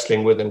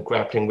 wrestling with them,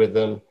 grappling with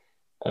them.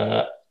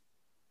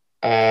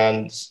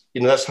 And,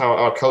 that's how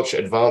our culture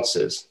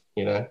advances,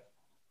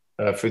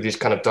 through these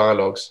kind of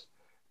dialogues.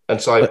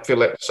 And so I feel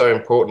like it's so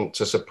important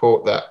to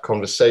support that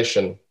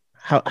conversation.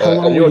 How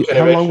long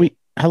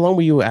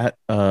were you at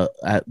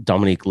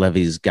Dominique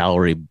Levy's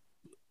gallery?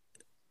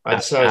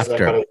 I'd say it's like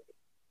kind of a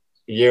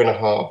year and a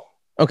half.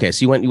 Okay,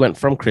 so you went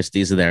from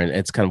Christie's there, and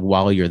it's kind of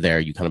while you're there,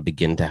 you kind of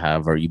begin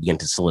to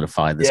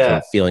solidify this kind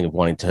of feeling of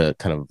wanting to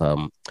kind of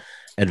advance.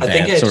 I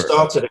think it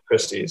started at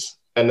Christie's,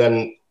 and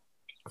then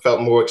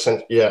felt more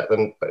then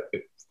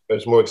it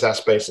was more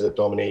exacerbated at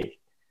Dominique.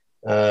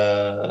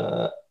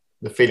 The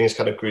feelings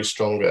kind of grew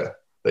stronger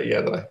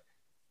that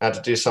I had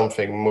to do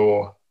something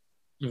more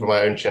for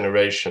my own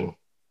generation.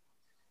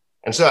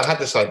 And so I had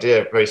this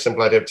idea, very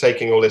simple idea, of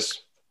taking all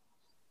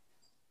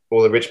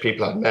the rich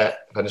people I'd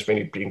met, if I just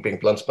really being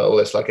blunt about all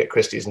this, like at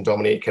Christie's and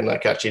Dominique, and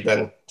like actually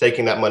then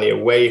taking that money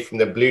away from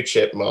the blue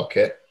chip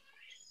market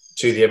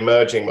to the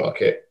emerging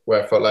market,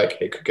 where I felt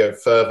like it could go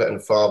further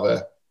and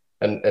farther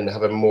and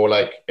have a more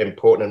like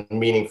important and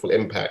meaningful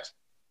impact.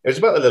 It was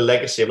about the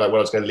legacy of like what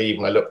I was going to leave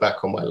when I look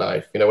back on my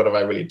life. What have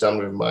I really done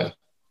with my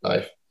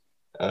life?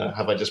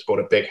 Have I just bought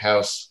a big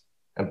house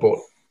and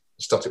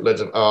stuffed it with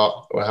loads of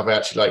art, or have I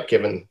actually like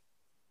given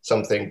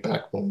something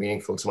back more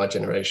meaningful to my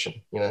generation?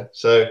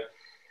 So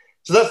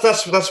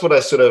that's what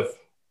I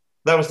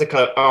that was the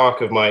kind of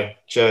arc of my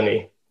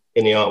journey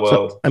in the art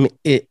world. So,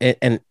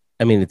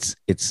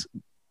 it's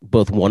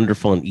both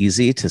wonderful and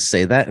easy to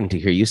say that and to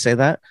hear you say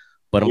that,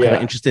 but I'm kind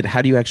of interested,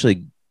 how do you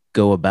actually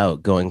go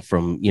about going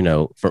from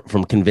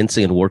from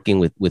convincing and working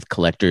with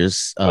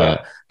collectors to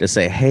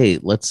say, hey,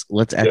 let's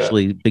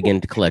actually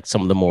begin to collect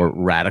some of the more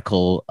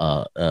radical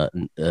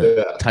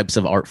types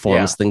of art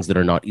forms, things that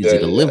are not easy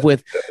to live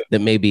with,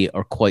 that maybe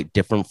are quite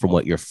different from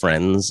what your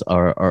friends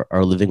are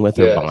living with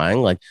or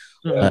buying. Like,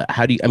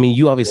 how do you?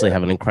 You obviously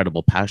have an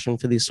incredible passion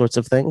for these sorts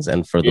of things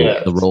and for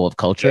the role of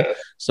culture.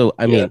 So,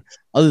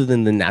 other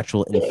than the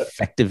natural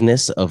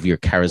effectiveness of your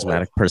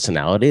charismatic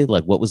personality,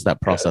 like, what was that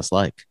process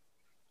like?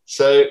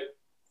 So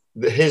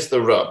here's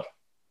the rub.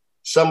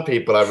 Some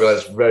people, I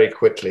realized very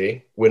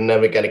quickly, were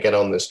never going to get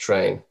on this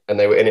train, and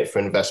they were in it for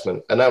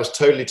investment. And that was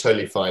totally,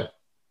 totally fine.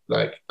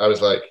 Like, I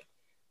was like,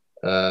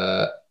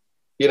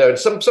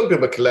 some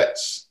people collect.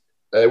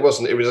 It was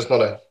just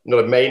not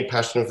a main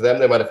passion for them.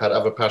 They might have had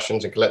other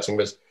passions, and collecting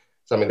was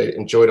something they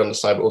enjoyed on the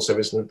side, but also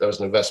there was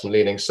an investment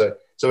leaning. So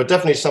there were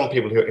definitely some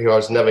people who I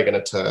was never going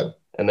to turn,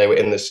 and they were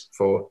in this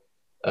for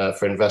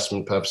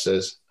investment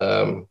purposes.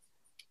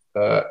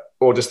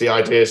 Or just the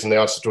ideas and the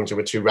artists talking to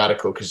were too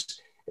radical, because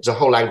it's a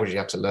whole language you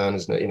have to learn,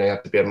 isn't it? You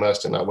have to be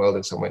immersed in that world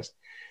in some ways.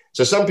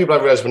 So some people I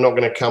realized were not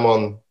going to come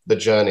on the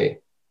journey.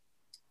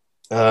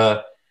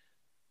 But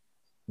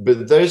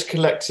those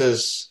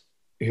collectors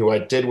who I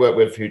did work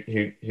with,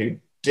 who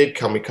did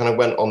come, we kind of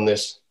went on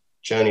this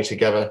journey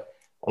together.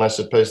 And I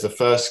suppose the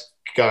first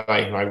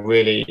guy who I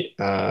really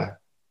went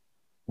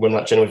on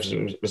that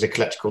journey was a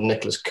collector called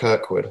Nicholas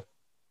Kirkwood.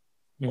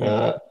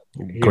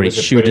 Great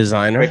shoe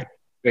designer.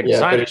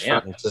 British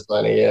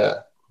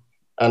designer,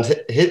 and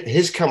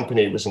his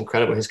company was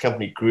incredible. His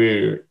company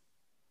grew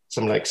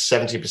something like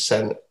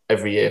 70%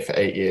 every year for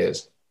 8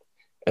 years,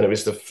 and it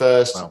was the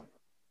first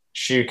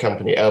shoe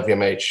company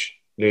LVMH,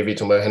 Louis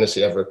Vuitton, Moët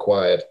Hennessy, ever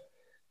acquired,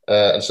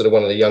 and sort of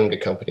one of the younger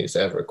companies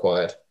they ever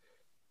acquired.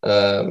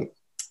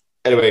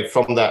 Anyway,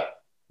 from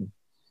that,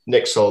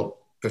 Nick sold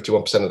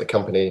 51% of the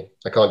company.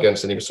 I can't go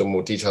into some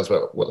more details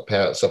about what the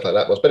payout and stuff like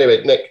that was, but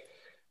anyway, Nick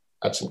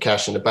had some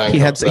cash in the bank. He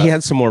had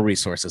some more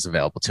resources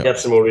available to him. Had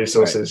some more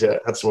resources, right.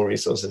 Had some more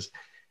resources.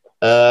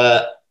 He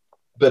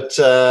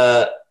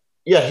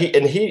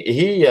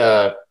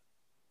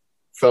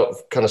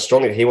felt kind of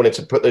strongly that he wanted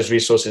to put those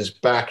resources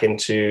back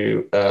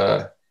into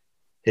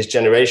his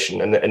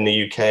generation in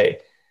the UK,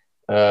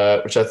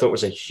 which I thought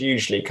was a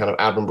hugely kind of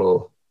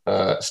admirable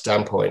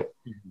standpoint.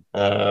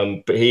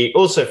 But he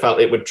also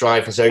felt it would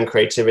drive his own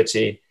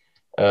creativity.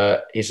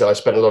 He said, I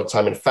spent a lot of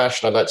time in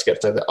fashion. I'd like to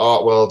get to the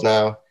art world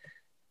now.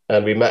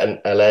 and we met in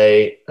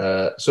LA,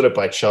 sort of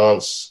by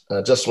chance,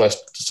 just when I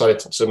decided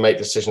to make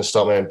the decision to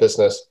start my own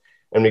business.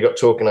 And we got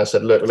talking. I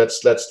said, look, let's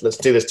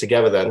do this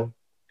together then.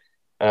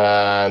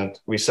 And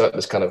we set up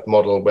this kind of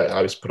model where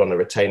I was put on a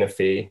retainer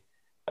fee.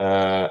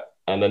 And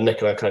then Nick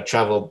and I kind of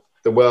traveled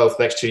the world for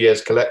the next 2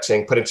 years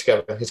putting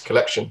together his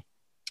collection.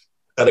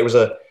 And it was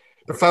a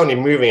profoundly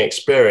moving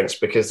experience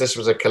because this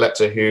was a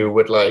collector who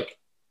would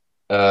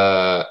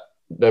no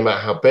matter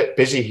how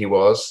busy he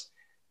was,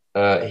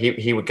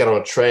 he would get on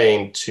a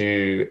train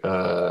to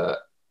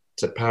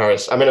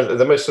Paris. I mean,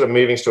 the most sort of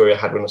moving story I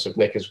had when I was with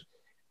Nick is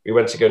we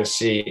went to go and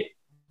see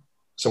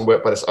some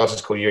work by this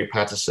artist called Yuri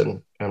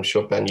Patterson. I'm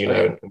sure Ben, you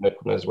know, and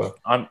Nick knows as well.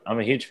 I'm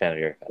a huge fan of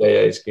Yuri.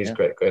 Yeah, he's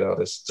great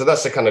artist. So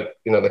that's the kind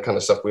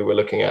of stuff we were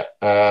looking at.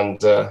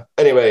 And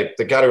anyway,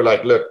 the gallery were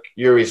like, look,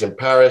 Yuri's in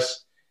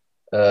Paris.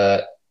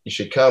 You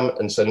should come.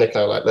 And so Nick and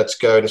I were like, let's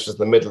go. And this was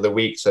the middle of the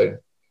week, so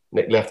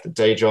Nick left the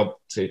day job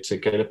to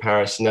go to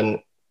Paris. And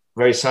then,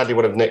 very sadly,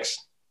 one of Nick's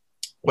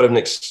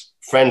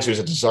friends, who's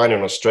a designer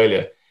in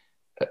Australia,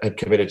 had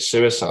committed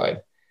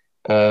suicide.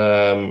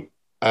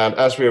 And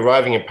as we were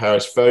arriving in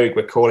Paris, Vogue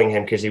were calling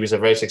him because he was a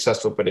very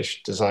successful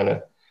British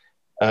designer.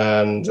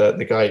 And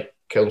the guy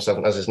killed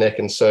himself, as is Nick.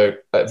 And so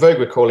Vogue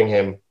were calling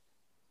him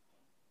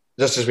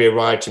just as we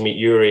arrived to meet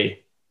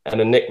Yuri.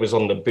 And then Nick was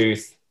on the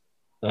booth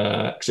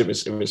because it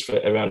was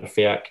around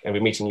FIAC, and we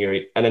were meeting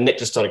Yuri. And then Nick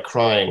just started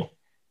crying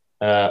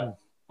when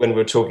we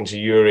were talking to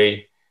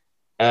Yuri.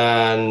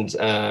 And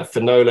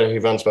Finola, who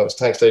runs Melbourne's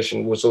Tank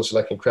Station, was also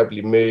like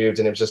incredibly moved.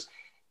 And it was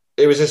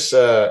just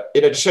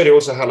to show you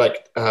also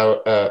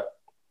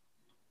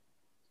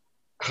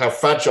how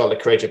fragile the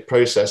creative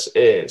process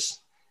is.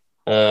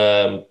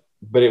 But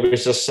it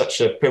was just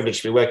such a privilege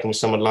to be working with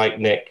someone like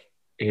Nick,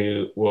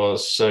 who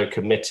was so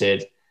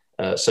committed,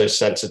 so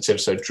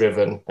sensitive, so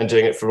driven, and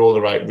doing it for all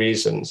the right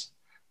reasons.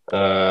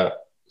 That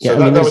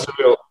was a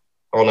real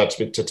honor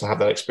to have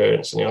that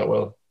experience in the art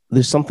world.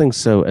 There's something,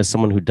 so as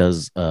someone who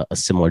does a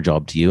similar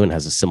job to you and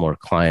has a similar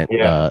client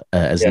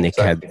as Nick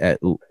exactly.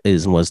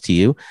 Was to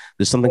you,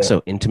 there's something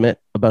so intimate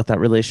about that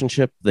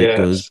relationship that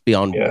goes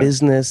beyond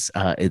business.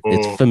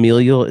 It's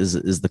familial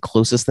is the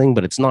closest thing,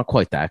 but it's not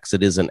quite that, because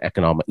it is an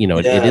economic,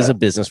 it is a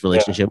business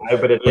relationship,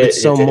 but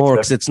it's so more,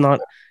 because it's not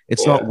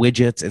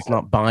widgets, it's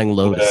not buying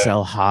low to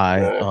sell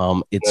high.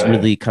 It's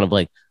really kind of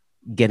like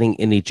getting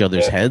in each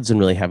other's heads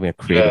and really having a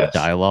creative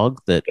dialogue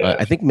that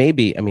I think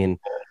maybe,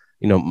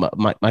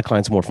 my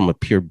client's more from a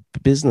pure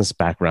business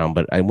background,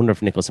 but I wonder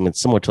if, Nicholas,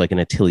 it's similar to like an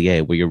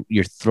atelier where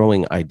you're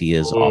throwing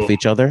ideas off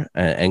each other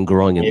and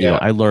growing. And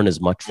I learn as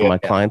much from my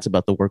clients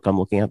about the work I'm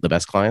looking at, the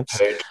best clients.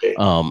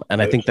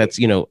 And I think that's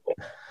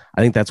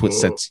what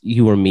sets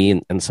you or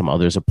me and some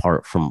others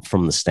apart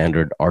from the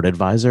standard art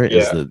advisor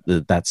is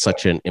that's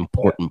such an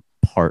important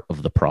part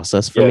of the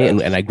process for me.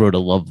 And I grow to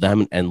love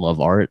them and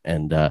love art.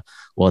 And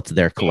it's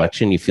their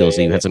collection. You feel as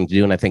though you had something to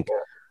do. And I think,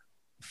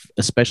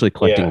 especially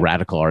collecting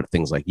radical art,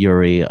 things like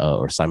Yuri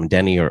or Simon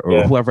Denny or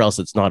whoever else,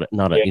 it's not a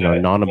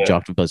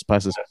non-objective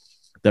places,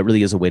 that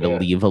really is a way to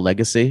leave a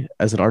legacy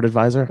as an art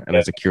advisor and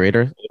as a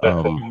curator.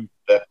 Definitely.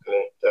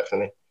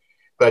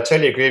 But I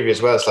totally agree with you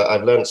as well. It's like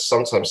I've learned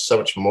sometimes so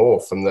much more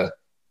from the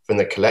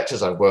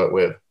collectors I've worked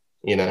with.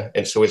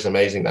 It's always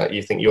amazing that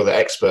you think you're the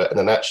expert, and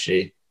then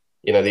actually,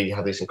 you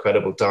have these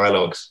incredible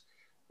dialogues.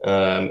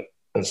 And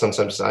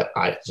sometimes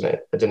I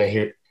don't know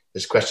who.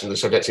 This question of the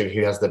subjective,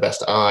 who has the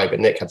best eye, but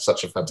Nick had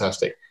such a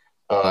fantastic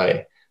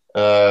eye.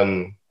 But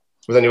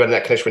then you're in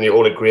that connection when you're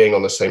all agreeing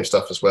on the same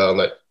stuff as well,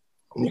 and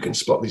you can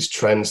spot these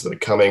trends that are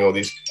coming, or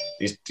these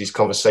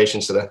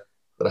conversations that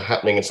are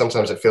happening, and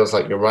sometimes it feels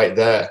like you're right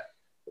there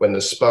when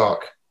the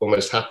spark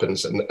almost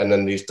happens, and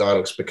then these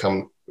dialogues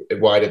become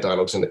wider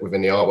dialogues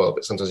within the art world.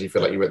 But sometimes you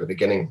feel like you're at the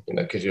beginning,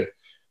 because you're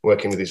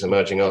working with these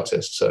emerging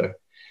artists. So.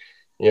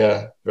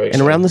 Yeah, very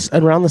exciting.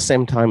 And around the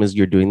same time as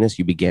you're doing this,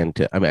 you began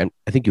to. I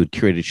think you had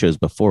curated shows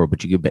before,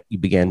 but you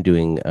began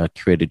doing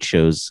curated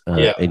shows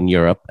in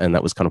Europe, and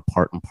that was kind of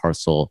part and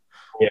parcel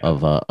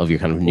of your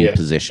kind of new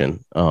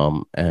position.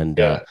 How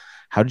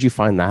did you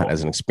find that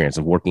as an experience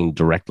of working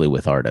directly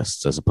with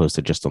artists as opposed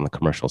to just on the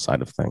commercial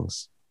side of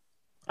things?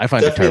 I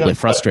find it terribly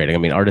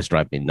frustrating. Artists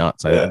drive me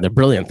nuts. They're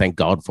brilliant. Thank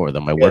God for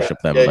them. I worship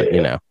them, but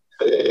Yeah.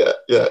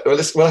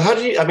 Well, how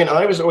do you?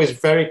 I was always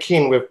very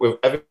keen with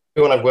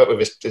everyone I've worked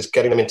with is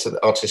getting them into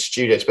the artist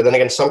studios, but then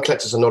again, some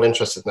collectors are not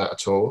interested in that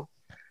at all.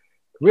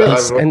 Really,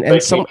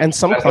 and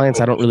some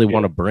clients I don't really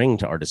want to bring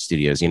to artist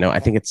studios. I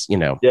think it's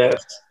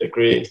Yes,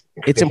 agreed.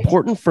 It's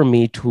important for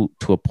me to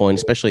a point,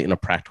 especially in a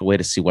practical way,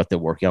 to see what they're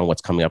working on,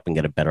 what's coming up, and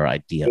get a better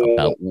idea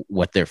about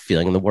what they're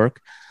feeling in the work.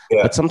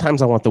 But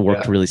sometimes I want the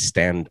work to really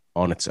stand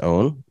on its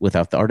own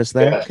without the artist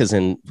there, because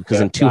in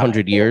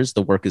 200 years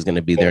the work is going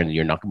to be there, and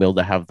you're not going to be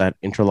able to have that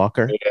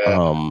interlocker.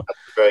 That's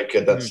very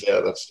good.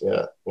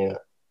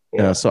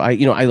 So I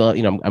love,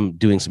 I'm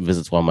doing some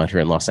visits while I'm out here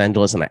in Los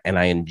Angeles, and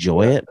I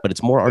enjoy it, but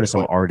it's more artists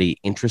I'm already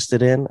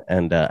interested in,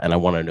 and I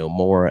want to know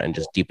more and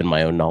just deepen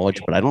my own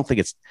knowledge. But I don't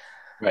think it's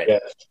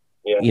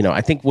Yeah. you know, I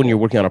think when you're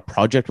working on a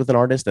project with an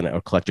artist and a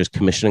collector's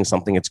commissioning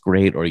something, it's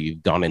great, or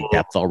you've gone in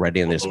depth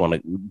already and they just want to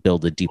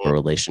build a deeper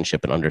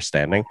relationship and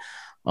understanding.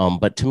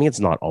 But to me, it's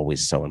not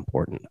always so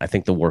important. I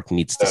think the work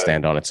needs to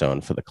stand on its own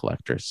for the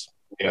collectors.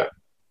 Yeah.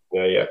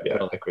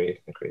 Agreed.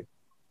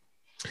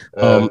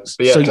 But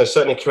So so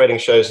certainly curating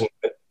shows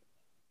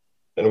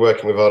and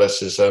working with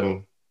artists is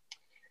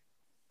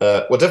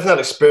well, definitely that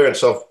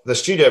experience of the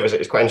studio visit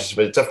is quite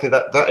interesting, but definitely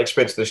that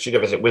experience of the studio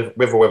visit with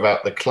or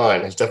without the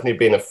client has definitely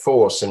been a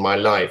force in my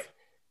life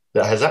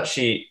that has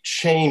actually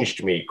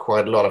changed me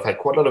quite a lot. I've had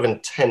quite a lot of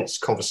intense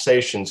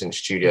conversations in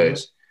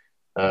studios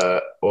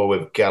or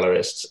with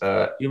gallerists.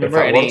 In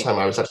fact, one time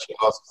I was actually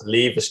asked to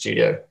leave the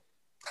studio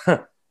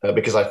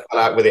because I fell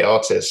out with the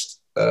artist.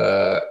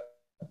 I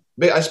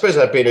suppose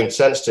I'd been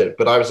insensitive,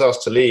 but I was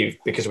asked to leave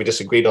because we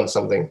disagreed on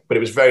something. But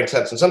it was very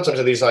intense, and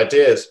sometimes these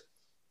ideas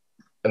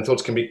and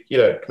thoughts can be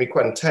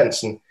quite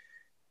intense. And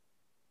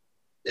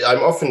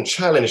I'm often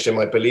challenged in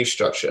my belief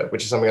structure,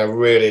 which is something I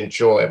really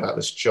enjoy about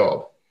this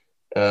job.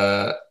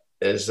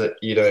 Is that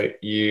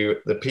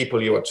the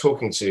people you are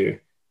talking to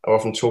are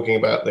often talking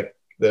about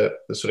the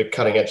sort of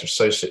cutting edge of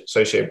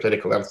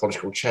socio-political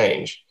anthropological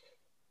change.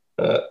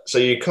 So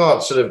you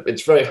can't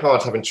it's very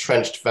hard to have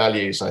entrenched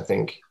values, I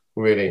think,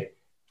 really,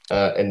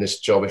 in this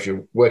job if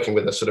you're working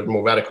with a sort of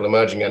more radical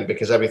emerging end,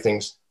 because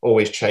everything's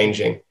always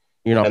changing.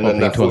 You're not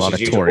bumping into a lot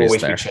of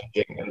Tories there.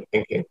 Changing and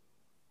thinking.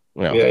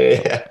 No.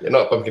 Yeah. You're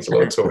not bumping into a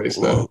lot of Tories,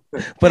 no.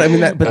 But I mean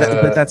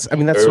that's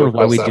sort of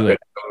why we do it.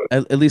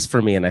 At least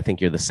for me, and I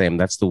think you're the same.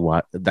 That's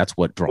what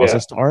draws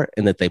us to art,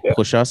 and that they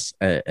push us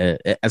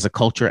as a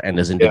culture and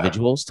as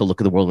individuals to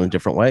look at the world in a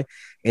different way.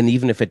 And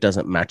even if it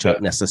doesn't match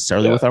up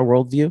necessarily with our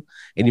worldview,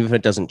 and even if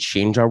it doesn't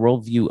change our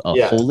worldview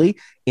wholly,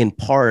 in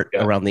part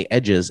around the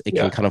edges, it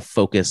can kind of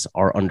focus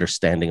our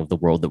understanding of the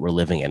world that we're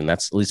living in. And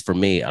that's, at least for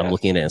me, I'm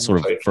looking at it sort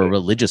of for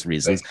religious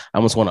reasons. I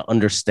almost want to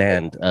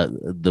understand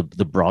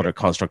the broader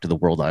construct of the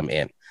world I'm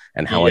in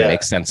and how I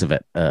make sense of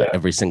it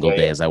every single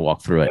day as I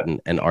walk through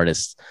it. And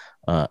artists,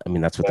 I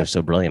mean, that's what they're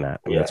so brilliant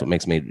at. I mean, that's what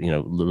makes me,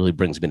 literally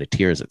brings me to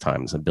tears at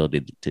times,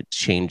 ability to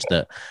change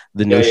the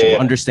notion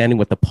of understanding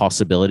what the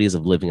possibilities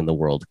of living in the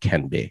world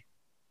can be.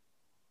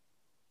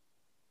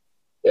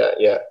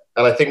 Yeah.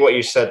 And I think what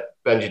you said,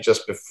 Benji,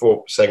 just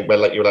before saying,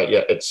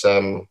 it's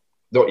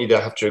not, you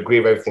don't have to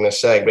agree with everything they're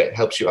saying, but it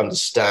helps you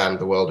understand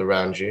the world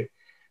around you.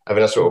 I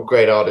mean, that's what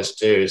great artists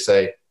do, is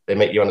they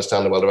make you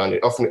understand the world around you,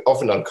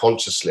 often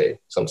unconsciously.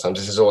 Sometimes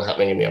this is all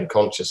happening in the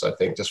unconscious, I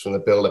think, just from the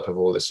build-up of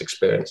all this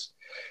experience.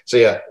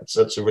 So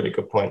that's a really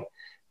good point.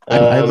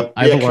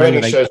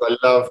 Creating shows I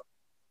love.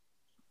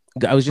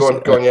 I was just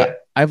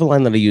I have a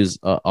line that I use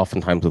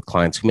oftentimes with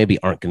clients who maybe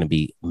aren't going to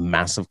be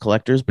massive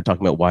collectors, but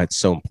talking about why it's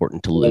so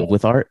important to live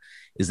with art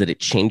is that it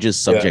changes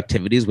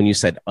subjectivities. When you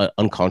said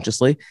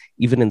unconsciously,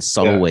 even in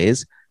subtle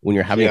ways, when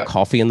you're having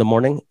coffee in the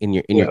morning in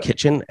your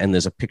kitchen and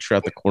there's a picture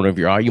out the corner of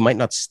your eye, you might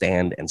not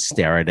stand and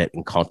stare at it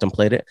and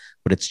contemplate it,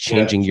 but it's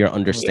changing your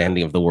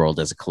understanding of the world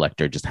as a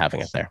collector, just having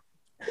it there.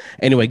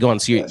 Anyway, go on.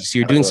 So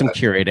you're doing some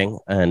curating,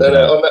 and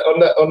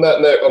on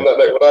that note, when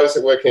I was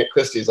working at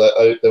Christie's,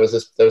 there was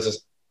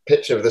this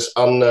picture of this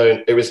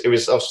unknown. It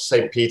was of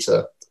St.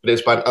 Peter, but it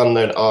was by an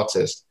unknown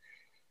artist,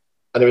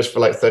 and it was for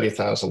like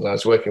 30,000. I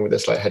was working with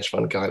this like hedge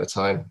fund guy at the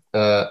time,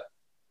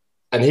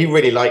 and he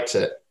really liked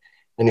it.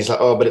 And he's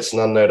like, "Oh, but it's an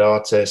unknown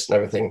artist and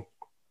everything."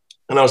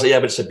 And I was like, "Yeah,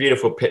 but it's a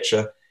beautiful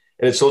picture,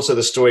 and it's also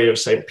the story of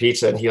St.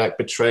 Peter, and he like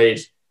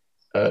betrayed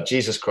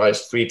Jesus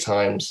Christ 3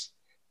 times."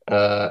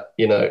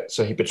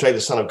 So he betrayed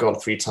the Son of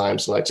God 3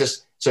 times. And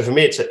so for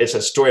me, it's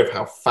a story of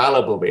how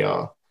fallible we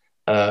are,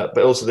 but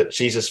also that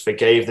Jesus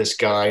forgave this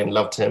guy and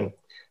loved him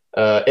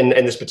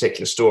in this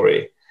particular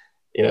story,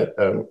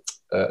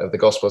 of the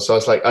gospel. So I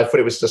thought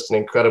it was just an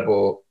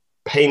incredible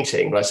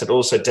painting. But I said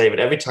also, David,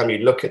 every time you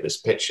look at this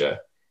picture,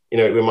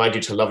 it reminds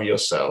you to love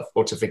yourself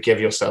or to forgive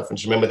yourself and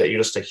to remember that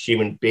you're just a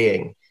human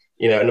being,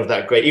 and of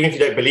that great, even if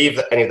you don't believe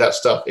that any of that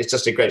stuff, it's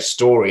just a great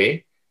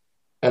story.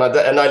 And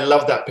I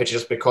love that picture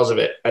just because of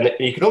it. And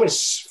you can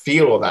almost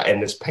feel all that in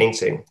this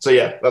painting. So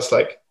that's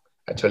I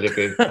totally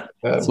agree.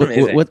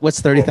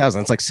 What's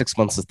 30,000? It's like 6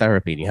 months of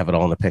therapy and you have it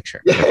all in the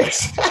picture. Yeah,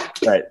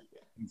 exactly. Right.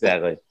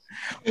 Exactly.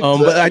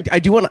 But I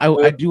do want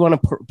to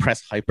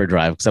press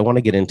hyperdrive because I want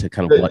to get into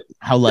kind of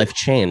how life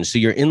changed. So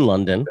you're in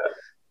London.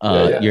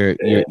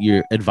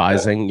 You're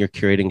advising, you're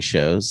curating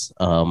shows.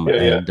 So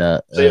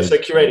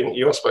curating,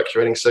 you asked about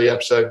curating.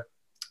 So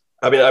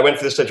I mean, I went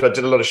for this stage where I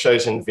did a lot of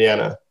shows in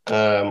Vienna,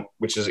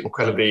 which is an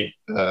incredibly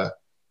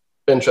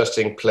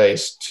interesting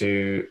place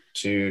to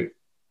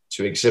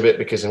exhibit,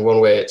 because in one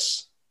way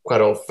it's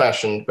quite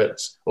old-fashioned, but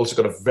it's also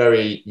got a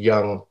very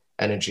young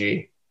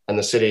energy, and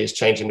the city is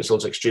changing, but it's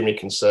also extremely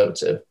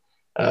conservative.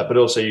 But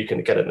also you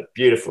can get a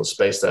beautiful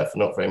space there for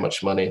not very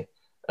much money.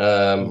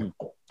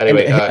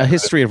 Anyway, a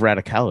history of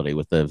radicality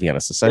with the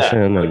Vienna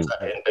Secession,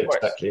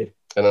 exactly,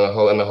 and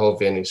the whole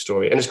Viennese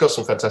story, and it's got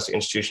some fantastic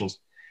institutions.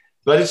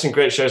 But I did some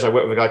great shows. I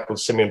worked with a guy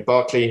called Simeon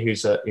Barclay,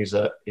 who's a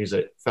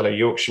fellow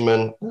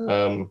Yorkshireman,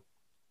 and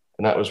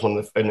and that was one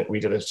of the. And we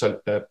did a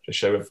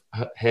show with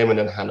him and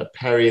then Hannah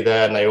Perry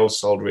there, and they all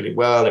sold really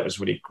well. It was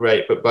really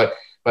great. But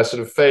my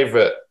sort of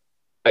favorite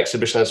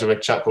exhibition is with a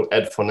chap called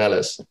Ed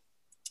Fornellis.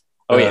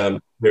 Oh yeah,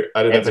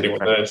 I don't know if anyone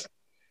knows.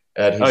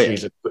 Ed,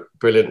 he's a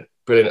brilliant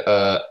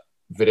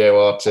video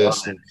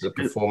artist. He's a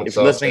performance if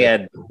you're artist. listening,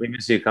 Ed, we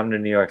miss you. Come to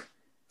New York.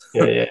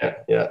 Yeah.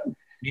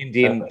 Me and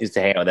Dean used to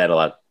hang out with Ed a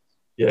lot.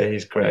 Yeah,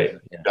 he's great.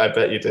 Yeah. I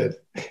bet you did.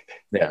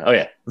 Yeah. Oh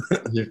yeah.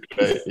 He's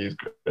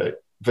great.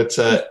 But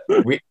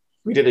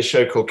we did a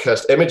show called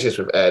Cursed Images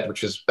with Ed,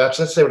 which was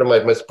actually, I'd say one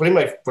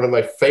of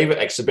my favorite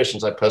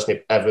exhibitions I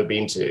personally have ever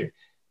been to.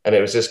 And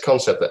it was this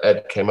concept that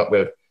Ed came up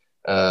with,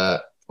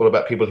 all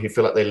about people who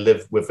feel like they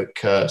live with a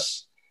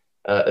curse,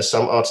 as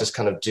some artists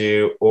kind of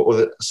do, or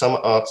that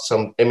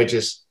some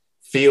images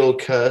feel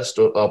cursed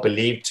or are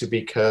believed to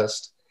be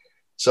cursed.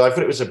 So I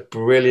thought it was a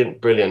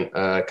brilliant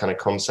kind of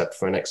concept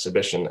for an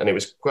exhibition, and it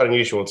was quite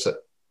unusual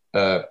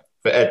for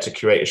Ed to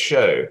create a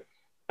show.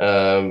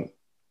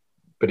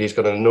 But he's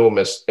got an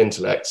enormous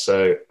intellect,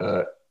 so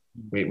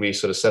we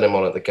sort of sent him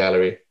on at the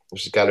gallery,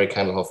 which is Gallery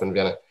Kandelhof in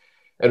Vienna.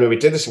 And we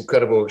did this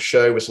incredible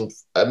show with some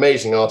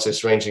amazing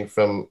artists, ranging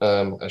from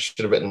I should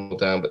have written them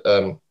down, but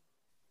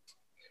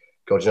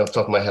God, off the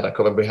top of my head, I can't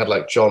remember. We had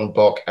like John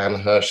Bock, Anne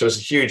Hirsch. There was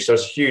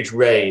a huge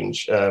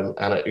range.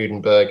 Anna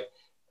Udenberg.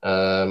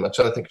 I'm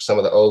trying to think of some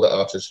of the older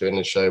artists who are in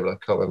the show, but I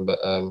can't remember.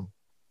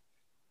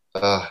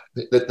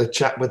 The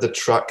chap with the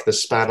truck, the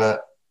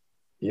spanner,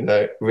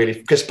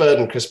 really Chris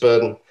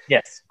Burden.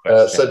 Yes.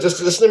 So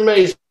just an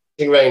amazing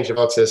range of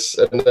artists,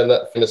 and then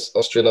that famous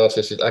Austrian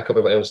artist, I can't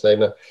remember anyone's name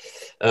now.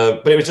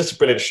 But it was just a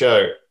brilliant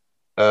show.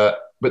 But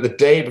the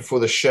day before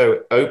the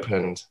show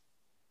opened,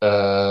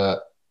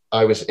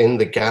 I was in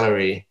the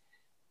gallery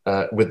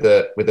with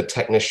the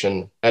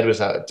technician. Ed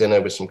was out at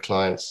dinner with some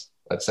clients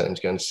I'd sent him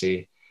to go and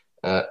see.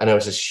 And there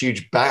was this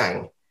huge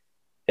bang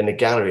in the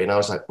gallery. And I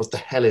was like, what the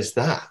hell is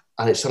that?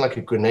 And it sounded like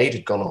a grenade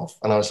had gone off.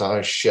 And I was like,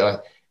 oh shit.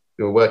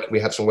 We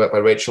had some work by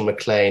Rachel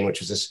McLean, which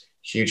was this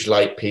huge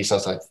light piece. And I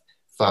was like,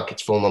 fuck,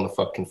 it's falling on the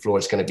fucking floor.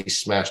 It's going to be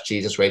smashed.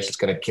 Jesus, Rachel's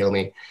going to kill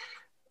me.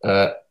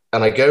 And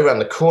I go around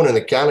the corner in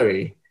the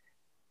gallery,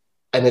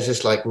 and there's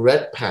this like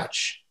red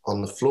patch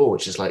on the floor,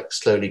 which is like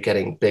slowly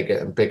getting bigger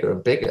and bigger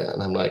and bigger.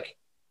 And I'm like,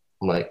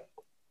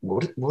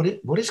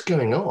 what is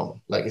going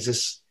on? Like, is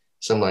this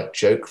some like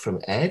joke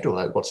from Ed, or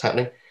like what's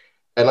happening?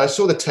 And I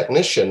saw the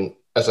technician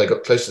as I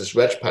got close to this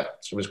red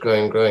patch. It was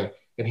growing,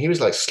 and he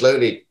was like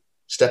slowly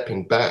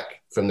stepping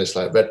back from this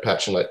like red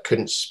patch and like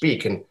couldn't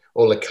speak, and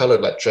all the color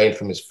like drained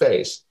from his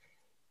face.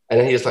 And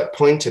then he just like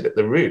pointed at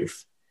the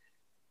roof.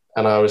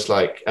 And I was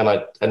like, and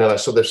then I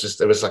saw there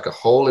was like a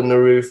hole in the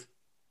roof,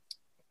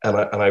 and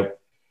I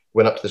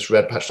went up to this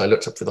red patch and I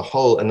looked up through the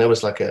hole, and there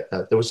was like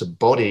there was a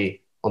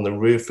body on the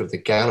roof of the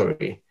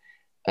gallery,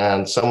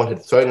 and someone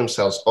had thrown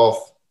themselves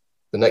off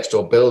the next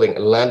door building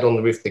and landed on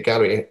the roof of the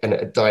gallery, and it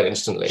had died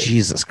instantly.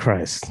 Jesus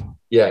Christ!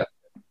 Yeah,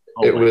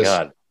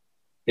 God.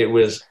 It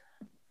was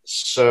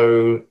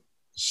so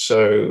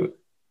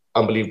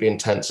unbelievably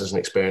intense as an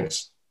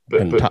experience.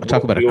 But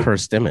talk about a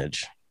cursed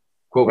image.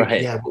 What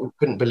we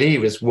couldn't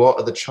believe is, what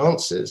are the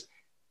chances?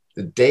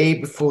 The day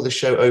before the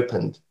show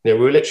opened, we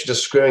were literally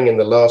just screwing in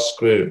the last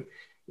screw,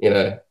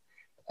 and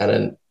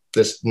then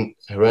this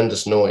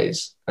horrendous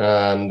noise,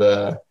 and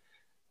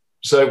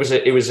so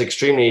it was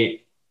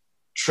extremely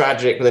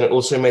tragic. But then it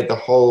also made the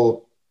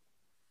whole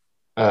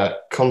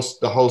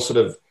sort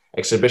of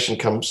exhibition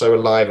come so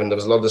alive, and there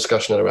was a lot of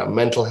discussion around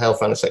mental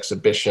health on this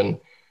exhibition,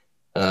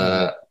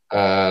 and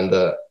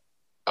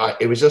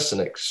it was just an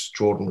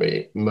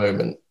extraordinary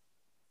moment.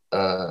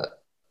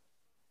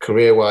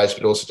 Career-wise,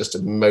 but also just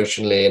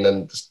emotionally, and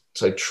then just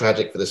so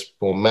tragic for this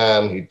poor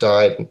man who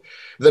died. And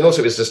then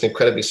also it was just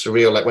incredibly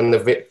surreal. Like when the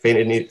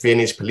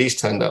Viennese police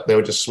turned up, they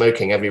were just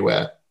smoking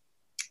everywhere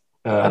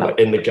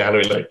in the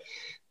gallery. Like,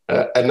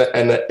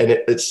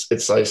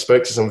 it's I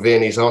spoke to some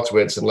Viennese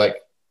afterwards, and like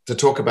to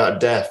talk about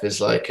death is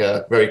like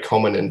very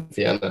common in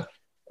Vienna,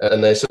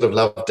 and they sort of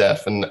love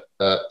death. And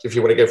if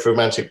you want to go for a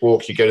romantic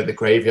walk, you go to the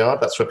graveyard.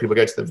 That's where people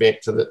go to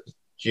the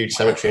huge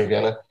cemetery in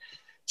Vienna.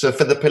 So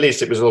for the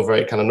police, it was all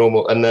very kind of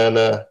normal. And then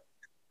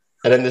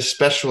this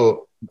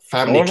special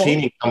family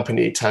cleaning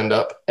company turned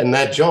up, and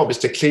their job is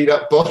to clean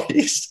up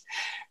bodies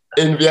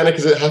in Vienna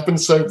because it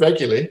happens so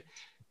regularly.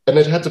 And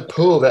they'd had to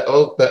pull their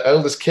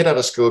eldest kid out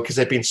of school because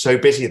they'd been so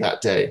busy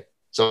that day.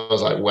 So I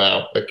was like,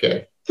 wow,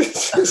 okay.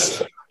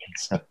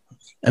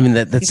 I mean,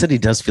 that city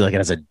does feel like it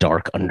has a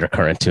dark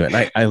undercurrent to it.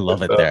 And I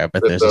love it there,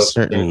 but there's a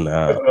certain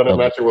I don't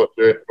imagine what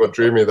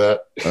drew me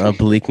that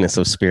bleakness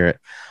of spirit.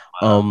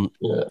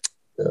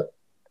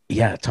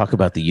 Yeah, talk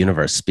about the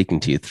universe speaking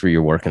to you through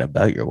your work and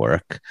about your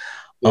work.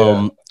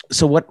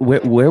 So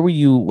where were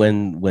you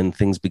when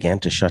things began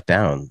to shut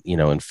down?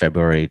 In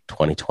February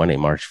 2020,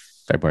 March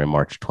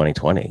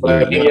 2020.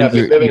 Well,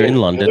 you're in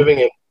London.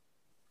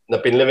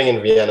 I've been living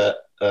in Vienna,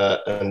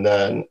 and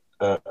then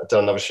I've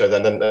done another show.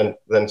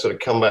 Then sort of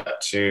come back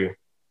to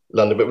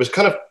London, but it was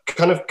kind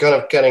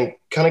of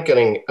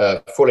getting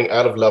falling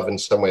out of love in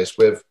some ways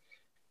with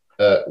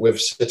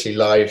city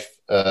life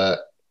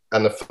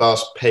and the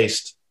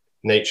fast-paced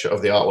nature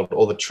of the art world,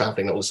 all the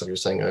traveling, all the stuff you were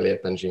saying earlier,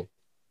 Benji,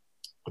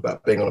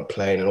 about being on a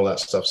plane and all that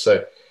stuff.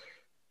 So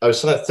I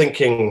was kind of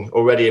thinking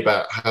already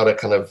about how to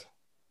kind of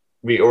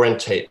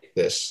reorientate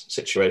this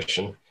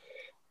situation.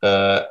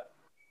 And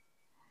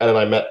then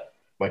I met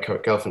my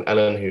current girlfriend,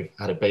 Ellen, who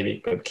had a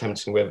baby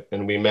Clementine with,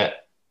 and we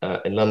met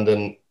in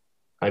London.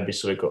 We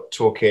sort of got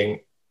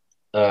talking.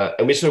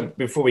 And we sort of,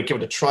 before we give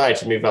it a try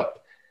to move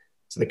up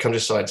to the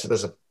countryside. So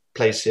there's a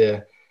place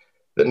here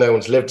that no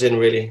one's lived in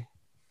really.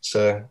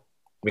 So,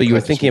 but you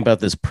were thinking about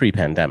this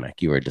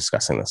pre-pandemic. You were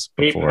discussing this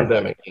before.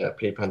 Pre-pandemic, yeah,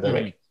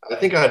 pre-pandemic. Mm-hmm. I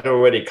think I had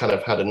already kind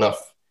of had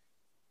enough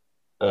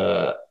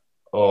of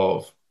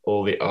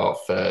all the art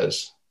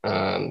fairs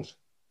and.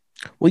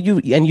 Well,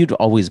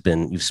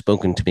 you've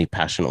spoken to me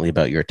passionately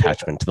about your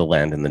attachment to the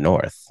land in the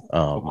north.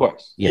 Of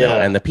course. You know,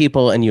 and the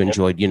people, and you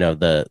enjoyed, you know,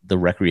 the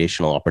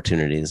recreational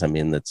opportunities. I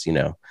mean, that's, you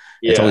know,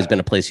 it's always been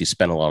a place you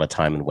spent a lot of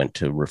time and went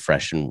to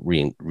refresh and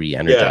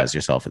re-energize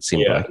yourself. It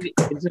seemed like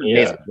it's an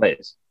amazing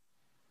place.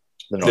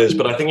 It is,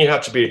 but I think you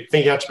have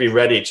to be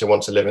ready to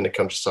want to live in the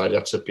countryside. You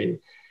have to be,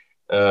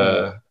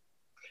 but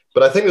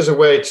I think there's a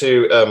way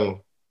to,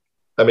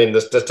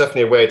 there's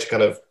definitely a way to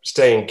kind of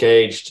stay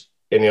engaged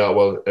in the art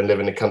world and live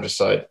in the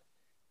countryside.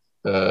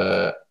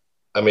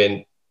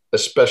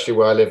 Especially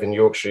where I live in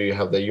Yorkshire, you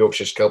have the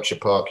Yorkshire Sculpture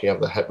Park, you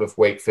have the Hepworth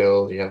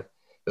Wakefield,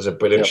 there's a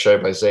brilliant show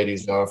by Zadie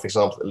Zara, for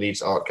example, at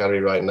Leeds Art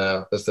Gallery right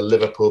now. There's the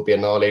Liverpool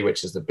Biennale,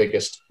 which is the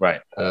biggest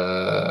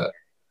Biennale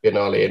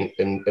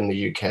in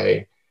the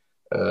UK.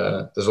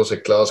 There's also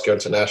Glasgow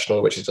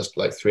International, which is just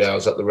like 3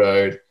 hours up the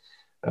road,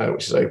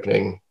 which is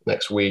opening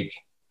next week.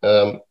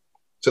 So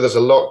there's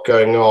a lot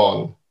going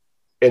on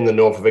in the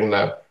north of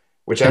England,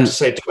 which I have to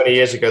say 20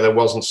 years ago, there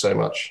wasn't so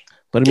much.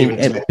 But I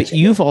mean, but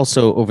you've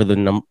also, over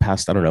the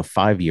past,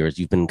 5 years,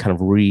 you've been kind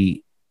of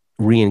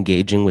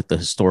re-engaging with the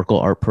historical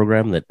art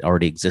program that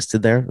already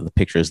existed there, the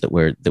pictures that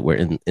were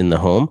in the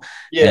home,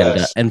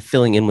 and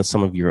filling in with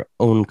some of your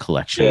own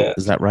collection. Yeah.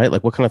 Is that right?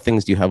 Like, what kind of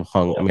things do you have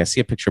hung? I mean, I see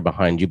a picture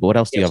behind you, but what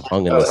else do you have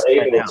hung in this?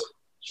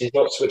 She's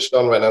not switched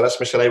on right now. That's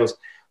Michelle Abels.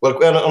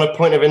 Well, on a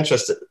point of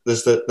interest,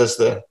 there's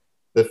the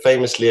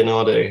famous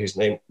Leonardo, whose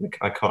name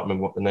I can't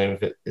remember what the name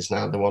of it is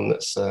now. The one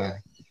that's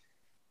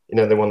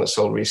the one that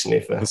sold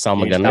recently for the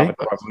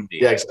Salmagundi.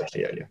 Yeah,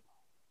 exactly. Yeah.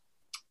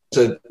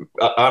 So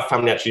our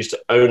family actually used to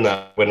own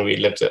that when we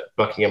lived at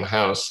Buckingham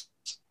House,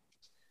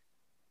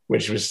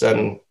 which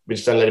then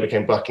later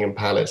became Buckingham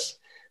Palace.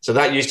 So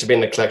that used to be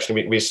in the collection.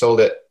 We sold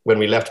it when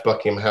we left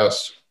Buckingham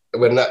House,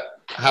 when that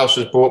house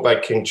was bought by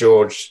King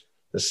George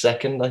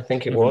II, I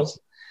think it was.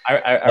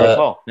 I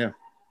recall. Yeah.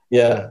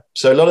 Yeah.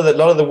 So a lot of the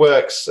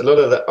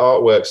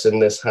artworks in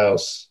this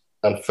house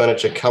and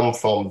furniture come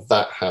from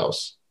that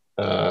house.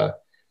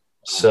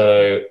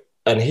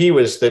 And he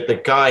was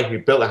the guy who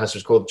built the house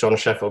was called John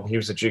Sheffield. He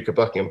was the Duke of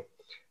Buckingham,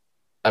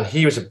 and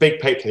he was a big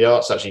patron of the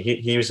arts. Actually,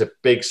 he was a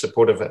big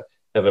supporter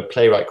of a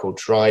playwright called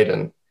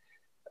Dryden,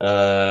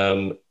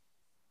 and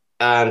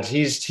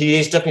he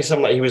is definitely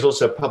someone like, he was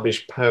also a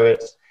published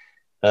poet,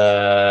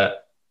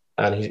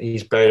 and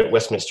he's buried at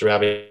Westminster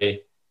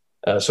Abbey.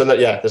 There's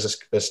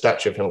a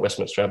statue of him at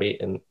Westminster Abbey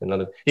in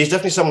London. He's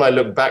definitely someone I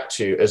look back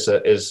to as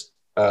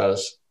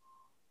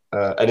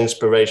an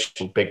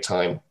inspiration, big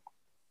time.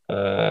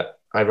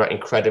 I write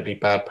incredibly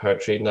bad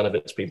poetry. None of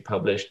it's been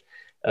published.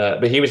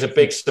 But he was a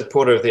big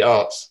supporter of the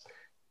arts.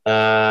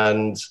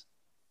 And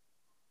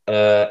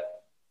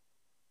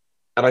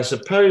I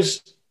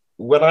suppose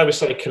when I was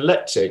sort of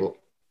collecting,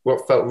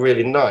 what felt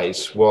really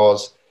nice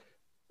was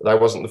that I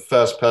wasn't the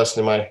first person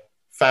in my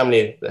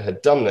family that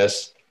had done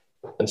this,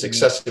 and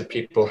successive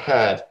people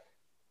had.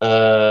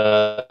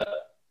 And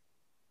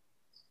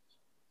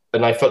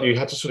I felt you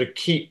had to sort of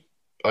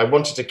I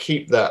wanted to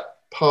keep that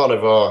part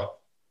of our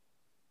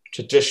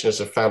tradition as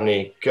a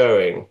family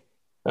going.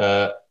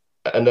 And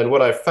then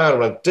what I found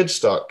when I did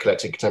start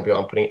collecting contemporary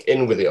art and putting it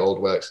in with the old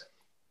works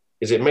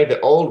is it made the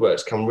old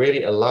works come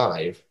really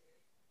alive.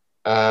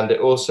 And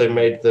it also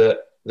made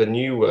the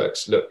new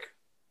works look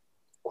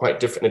quite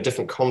different in a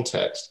different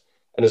context.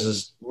 And there's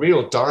this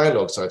real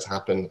dialogue started to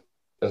happen,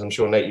 as I'm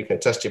sure, Nate, you can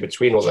attest to,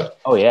 between all the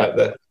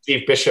the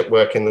Steve Bishop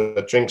work in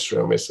the drinks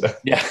room is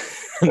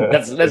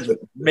that's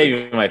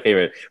maybe my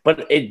favorite,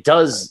 but it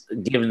does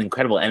give an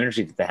incredible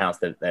energy to the house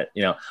that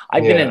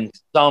I've been in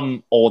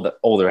some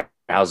older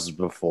houses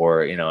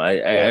before. I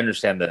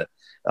understand the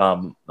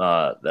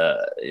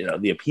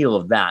appeal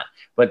of that,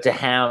 but to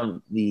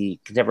have the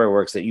contemporary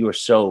works that you are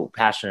so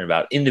passionate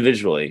about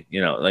individually,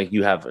 like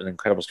you have an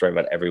incredible story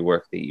about every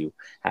work that you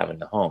have in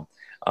the home.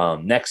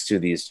 Next to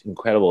these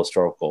incredible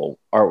historical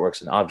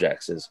artworks and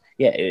objects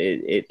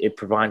it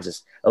provides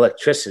this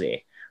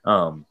electricity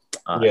in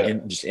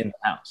the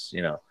house,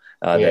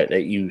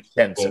 that you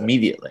sense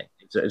immediately.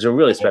 It's a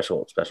really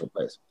special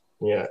place.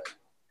 Yeah.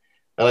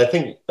 And I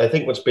think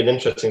what's been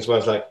interesting as well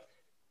is like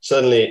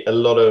suddenly a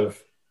lot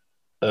of,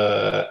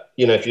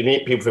 if you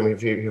meet people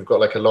who've got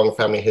like a long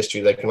family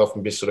history, they can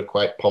often be sort of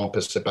quite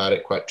pompous about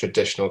it, quite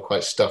traditional,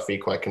 quite stuffy,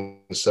 quite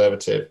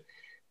conservative.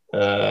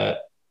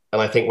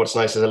 And I think what's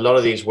nice is a lot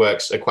of these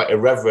works are quite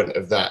irreverent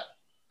of that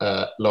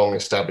long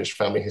established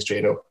family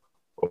history,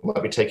 or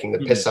might be taking the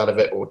piss out of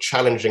it or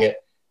challenging it.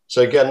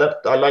 So again,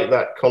 I like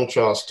that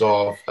contrast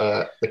of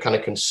the kind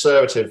of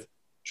conservative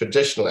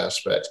traditional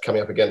aspect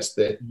coming up against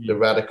the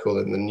radical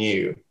and the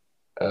new,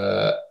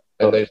 and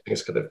those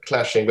things kind of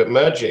clashing but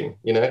merging,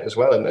 as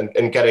well,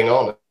 and getting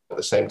on at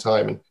the same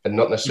time, and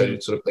not necessarily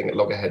sort of playing at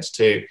loggerheads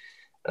too.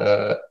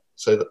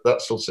 So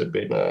that's also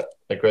been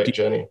a great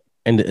journey.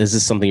 And is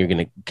this something you're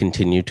going to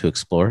continue to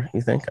explore,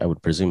 you think? I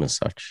would presume as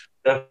such.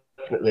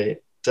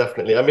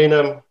 Definitely. I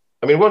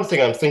mean, one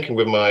thing I'm thinking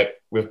with my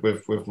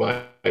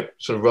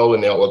sort of role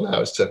in the art world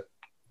now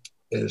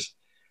is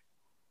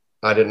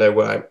I don't know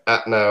where I'm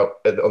at now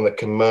on the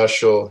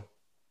commercial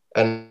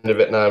end of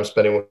it now. I'm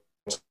spending more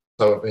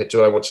time with it.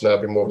 Do I want to now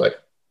be more like,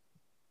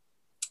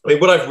 I mean,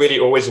 what I've really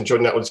always enjoyed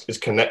in that is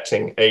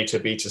connecting A to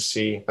B to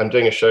C. I'm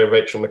doing a show with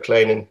Rachel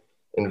McLean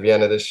in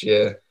Vienna this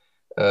year.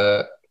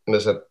 And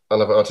there's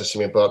another artist,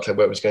 Simeon Barclay,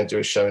 where I was going to do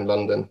a show in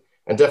London.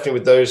 And definitely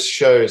with those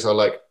shows, I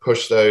like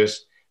push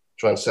those,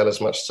 try and sell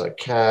as much as I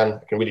can.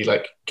 I can really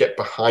like get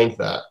behind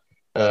that.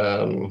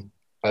 And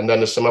then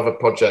there's some other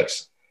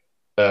projects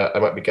I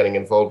might be getting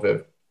involved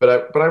with.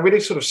 But I really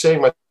sort of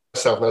seeing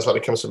myself now as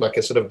like become sort of like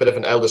a sort of bit of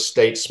an elder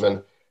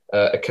statesman,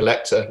 a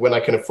collector when I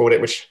can afford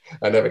it, which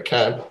I never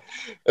can.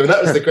 I mean,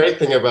 that was the great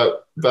thing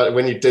about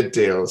when you did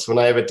deals. When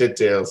I ever did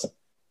deals,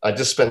 I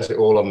just spent it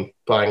all on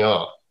buying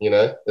art,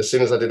 as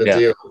soon as I did a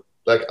deal.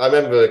 Like I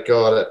remember,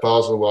 God, at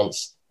Basel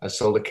once, I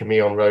sold a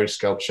Camille Road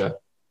sculpture.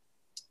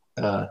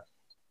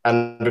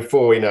 And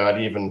before,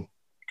 I'd even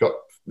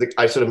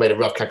I sort of made a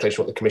rough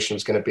calculation what the commission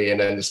was going to be, and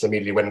then just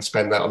immediately went and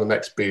spent that on the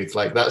next booth.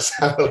 Like that's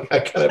how I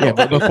kind of.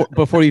 But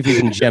before you've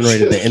even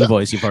generated the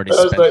invoice, you've already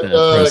spent like, the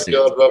proceeds.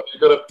 God, Rob, you've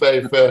got to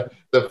pay for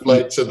the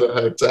flights and the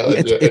hotel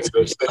and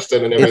your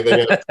system and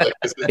everything else. Like,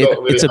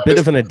 it's a bit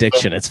of an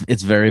addiction.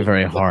 It's very,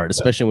 very hard,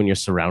 especially when you're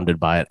surrounded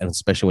by it, and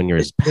especially when you're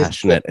as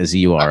passionate as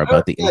you are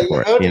about the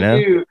import.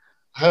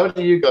 How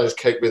do you guys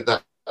cope with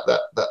that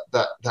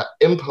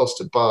impulse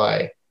to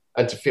buy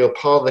and to feel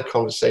part of the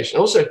conversation?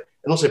 Also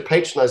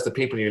patronize the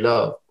people you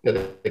love,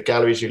 the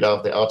galleries you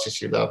love, the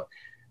artists you love,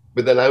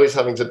 but then always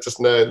having to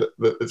just know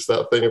that it's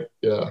that thing of,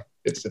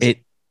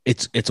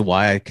 it's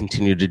why I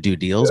continue to do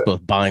deals,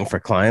 both buying for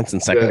clients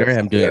and secondary.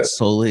 I'm doing it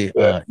solely,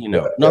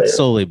 not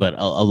solely, but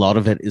a lot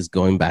of it is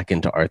going back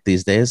into art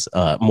these days,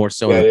 more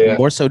so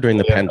during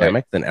the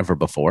pandemic than ever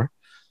before.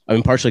 I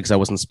mean, partially because I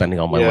wasn't spending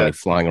all my money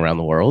flying around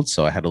the world,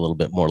 so I had a little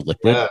bit more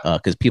liquid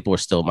because people were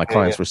still, my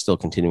clients were still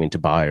continuing to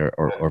buy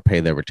or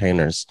pay their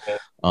retainers.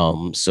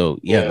 In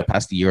the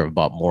past year, I've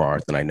bought more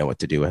art than I know what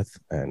to do with,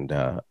 and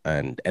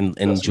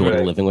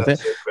enjoying living with it.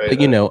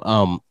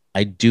 But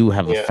I do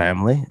have a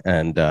family,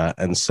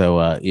 and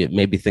so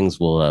maybe things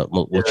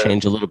will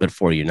change a little bit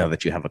for you now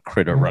that you have a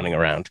critter running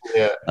around.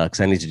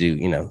 Because I need to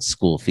do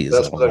school fees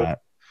and all that.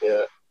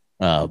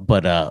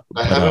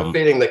 I have a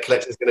feeling that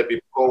collecting is going to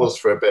be paused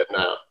for a bit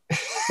now.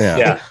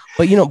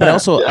 But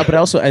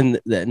also, and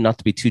not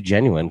to be too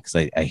genuine,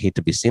 because I hate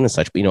to be seen as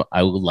such, but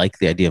I would like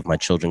the idea of my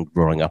children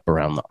growing up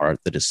around the art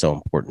that is so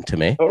important to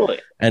me.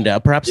 Totally. And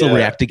perhaps they'll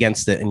react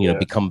against it and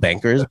become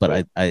bankers.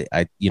 But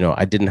I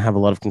didn't have a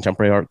lot of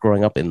contemporary art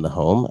growing up in the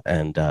home,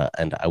 and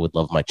I would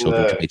love my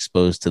children to be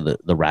exposed to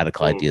the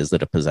radical ideas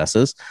that it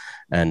possesses.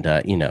 And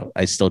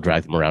I still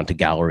drag them around to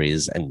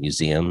galleries and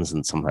museums,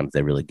 and sometimes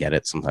they really get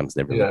it, sometimes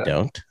they really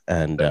don't.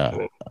 And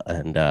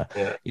I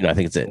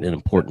think it's an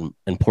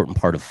important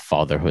part of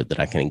fatherhood that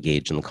I can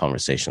engage in the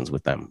conversations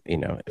with them,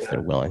 if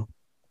they're willing.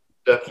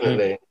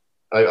 Definitely.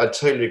 I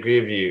totally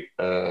agree with you,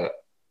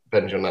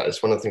 Benji, on that.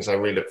 It's one of the things I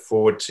really look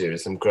forward to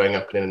is them growing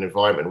up in an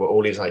environment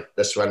where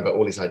they're surrounded by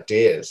all these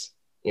ideas.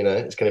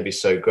 It's going to be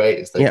so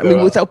great.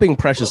 Without being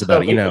precious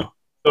about it, A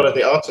lot of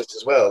the artists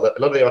as well. A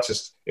lot of the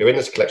artists who are in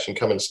this collection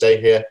come and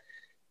stay here.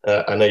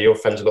 I know you're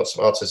friends with lots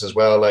of artists as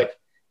well. Like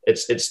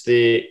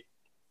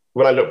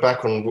when I look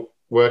back on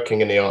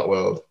working in the art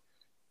world,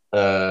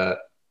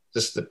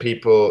 just the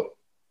people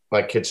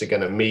my kids are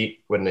going to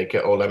meet when they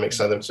get older. I'm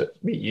excited to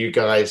meet you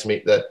guys,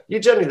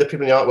 generally the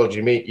people in the art world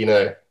you meet,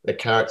 they're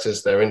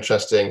characters, they're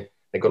interesting,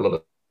 they've got a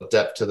lot of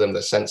depth to them,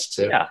 they're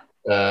sensitive.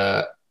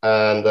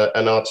 And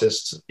an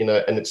artist, and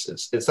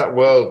it's that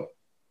world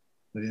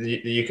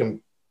you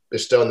can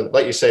bestow on them.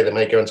 Like you say, they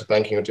may go into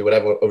banking or do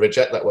whatever or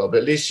reject that world, but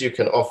at least you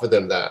can offer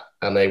them that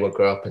and they will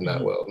grow up in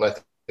that world. And I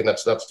think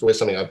that's always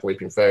something I've always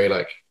been very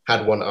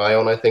had one eye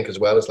on, I think, as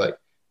well. It's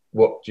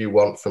what do you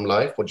want from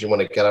life? What do you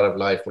want to get out of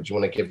life? What do you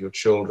want to give your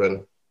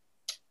children?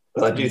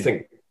 And I do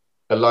think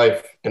a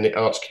life in the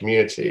arts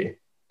community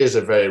is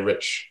a very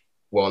rich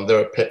one. There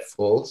are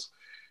pitfalls,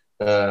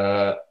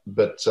 but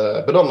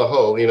on the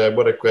whole,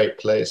 what a great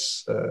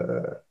place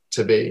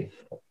to be.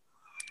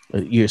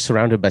 You're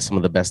surrounded by some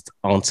of the best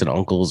aunts and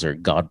uncles or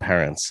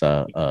godparents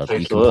that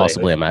you can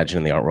possibly imagine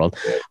in the art world.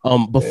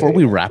 Before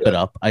we wrap it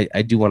up,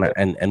 I do want to,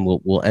 and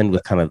we'll end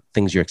with kind of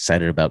things you're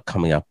excited about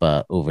coming up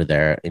over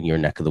there in your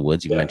neck of the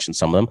woods. You mentioned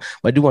some of them,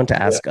 but I do want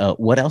to ask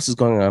what else is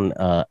going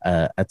on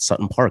at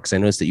Sutton Parks. I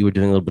noticed that you were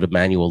doing a little bit of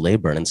manual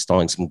labor and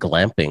installing some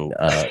glamping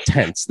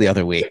tents the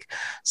other week.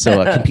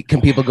 So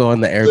can people go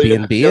on the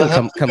Airbnb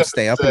and come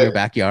stay up in your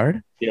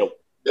backyard?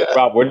 Yeah.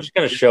 Rob, we're just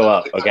gonna show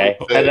up, okay?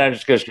 And I'm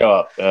just gonna show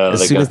up.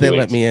 As soon as they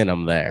let me in,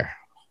 I'm there.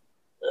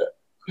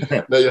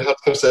 No, you have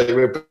to say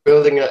we're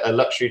building a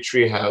luxury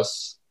tree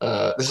house.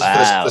 This is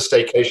for the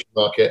staycation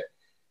market.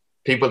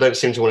 People don't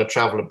seem to want to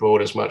travel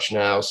abroad as much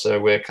now, so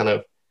we're kind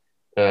of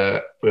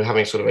we're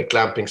having sort of a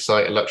glamping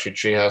site, a luxury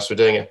tree house. We're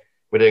doing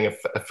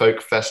a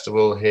folk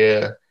festival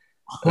here,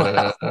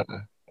 and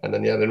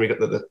then we got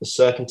the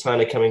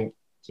Serpentine coming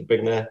to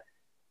bring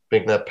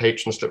their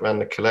patrons to around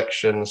the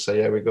collection. So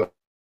yeah, we've got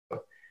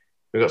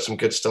some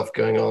good stuff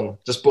going on.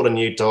 Just bought a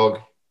new dog.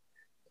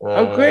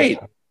 Oh, great!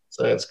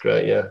 So it's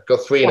great. Yeah,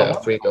 got three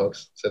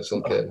dogs. So it's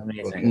all good.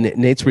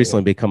 Nate's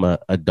recently become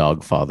a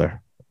dog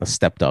father, a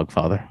stepdog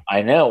father.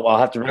 I know. Well, I'll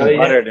have to bring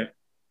Butter.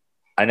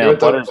 I know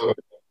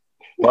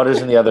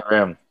Butter's in the other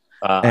room.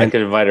 I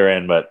could invite her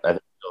in, but I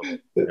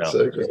think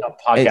she's not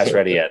podcast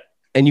ready yet.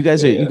 And you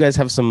guys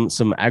have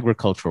some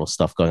agricultural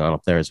stuff going on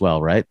up there as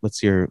well, right?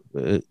 What's your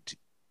is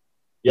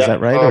that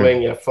right?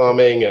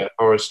 Farming,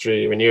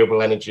 forestry,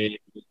 renewable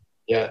energy.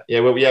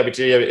 We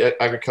do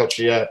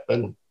agriculture,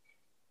 and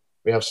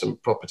we have some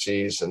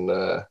properties, and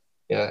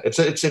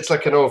it's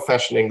like an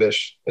old-fashioned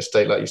English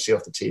estate like you see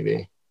off the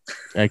TV.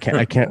 I can't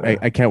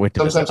wait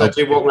to sometimes visit. I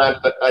do walk around.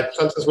 I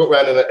sometimes walk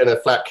around in a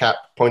flat cap,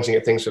 pointing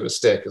at things with a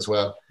stick as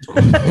well.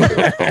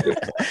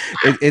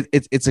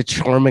 It's a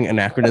charming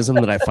anachronism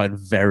that I find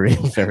very,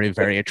 very,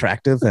 very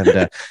attractive.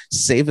 And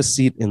save a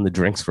seat in the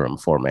drinks room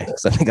for me,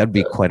 because I think I'd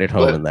be quite at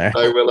home in there.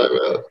 I will.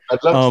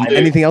 I'd love to.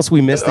 Anything else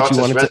we missed that you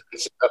wanted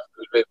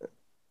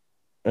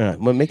to?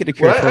 Well, make it a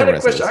cure. I had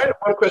a question. I had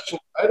one question.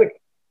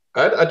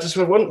 I just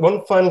had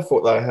one final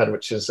thought that I had,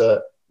 which is.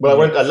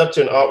 I'd love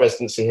to do an art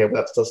residency here,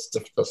 but that's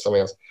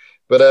something else.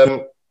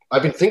 But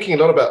I've been thinking a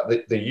lot about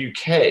the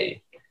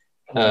UK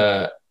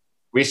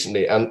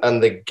recently,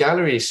 and the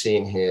gallery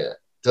scene here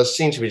does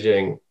seem to be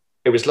doing.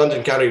 It was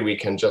London Gallery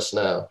Weekend just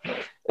now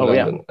in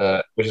London,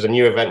 which is a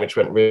new event which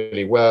went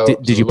really well.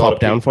 Did you pop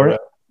down for it?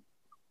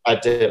 I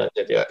did,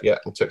 yeah,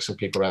 and took some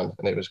people around,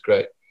 and it was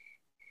great.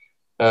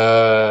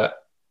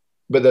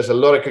 But there's a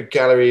lot of good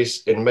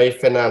galleries in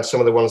Mayfair now, and some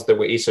of the ones that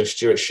were ESO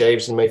Stewart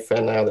Shaves in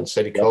Mayfair now, then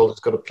Sadie Cole has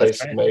got a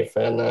place in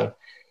Mayfair now.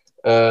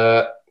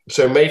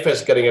 So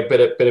Mayfair's getting a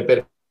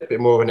bit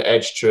more of an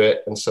edge to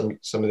it, and some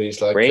of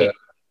these and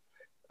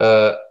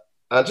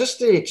just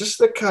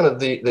the kind of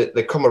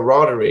the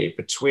camaraderie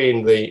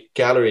between the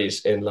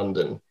galleries in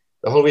London.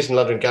 The whole reason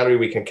London Gallery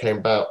Weekend came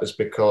about was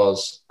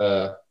because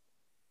there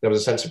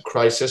was a sense of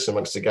crisis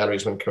amongst the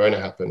galleries when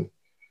Corona happened.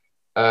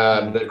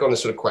 They've gone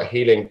this sort of quite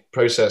healing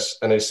process,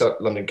 and they set up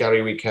London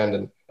Gallery Weekend,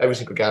 and every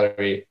single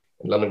gallery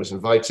in London was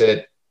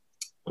invited.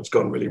 It's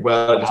gone really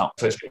well. Wow.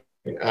 It's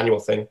an annual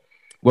thing.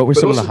 What were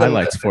some of the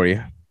highlights for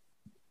you?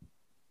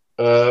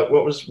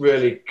 What was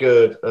really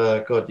good?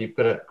 God, you've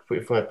put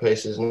your five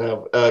places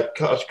now.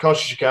 Karl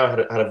Chicao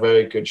had a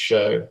very good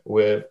show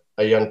with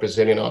a young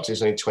Brazilian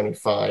artist, only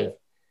 25.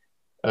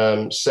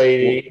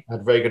 Sadie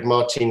had very good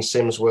Martine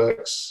Sims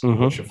works,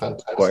 which are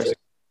fantastic.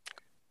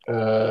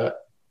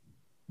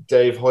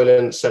 Dave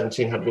Hoyland,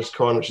 17, had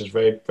Viscon, which is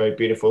very, very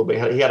beautiful.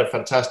 But he had a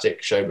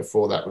fantastic show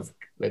before that with a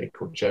lady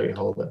called Jerry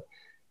Holder.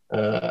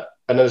 And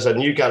there's a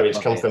new gallery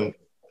that's come from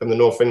the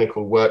North England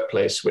called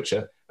Workplace, which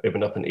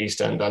opened up in East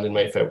End and in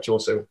Mayfair, which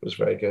also was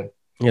very good.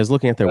 Yeah, I was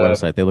looking at their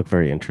website. They look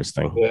very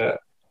interesting. Yeah.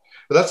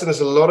 But there's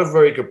a lot of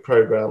very good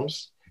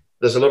programs.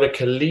 There's a lot of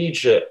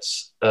collegiate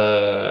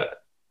kind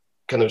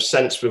of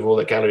sense with all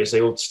the galleries.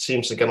 They all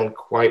seem to get on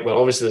quite well.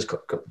 Obviously, there's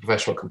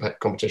professional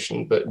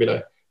competition, but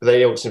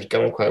they all seem to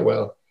get on quite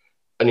well.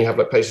 And you have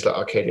like places like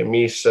Arcadia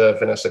Misa,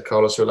 Vanessa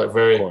Carlos, who are like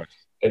very,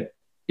 and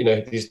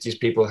these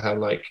people have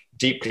like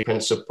deeply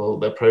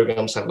principled. Their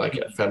programs have like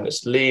a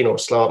feminist lean or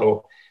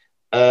slant,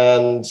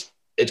 and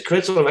it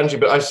creates a lot of energy.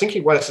 But I was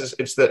thinking,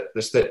 it's that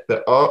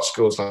the art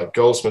schools like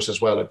Goldsmiths as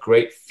well are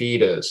great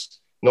feeders,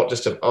 not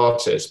just of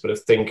artists but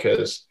of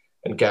thinkers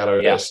and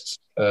gallerists.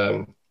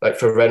 Like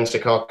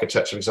forensic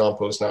architecture, for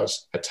example, is now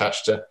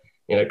attached to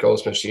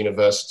Goldsmiths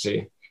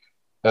University,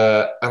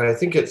 and I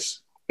think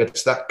it's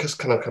that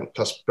kind of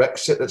plus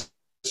Brexit that's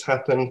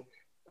happened,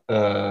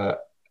 and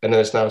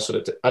there's now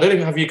sort of, I don't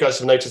know if you guys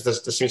have noticed there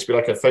seems to be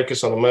like a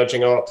focus on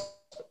emerging art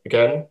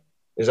again.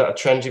 Is that a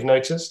trend you've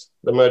noticed?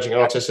 The emerging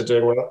artists are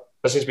doing well.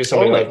 That seems to be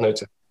something I've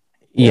noticed.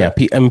 Yeah,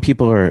 I mean,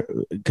 people are,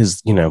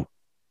 because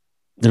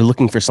they're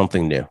looking for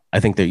something new. I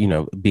think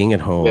that being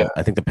at home.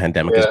 I think the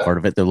pandemic is part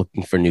of it. They're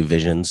looking for new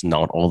visions,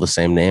 not all the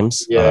same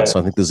names. So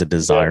I think there's a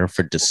desire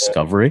for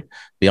discovery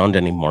beyond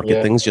any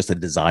market things. Just a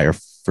desire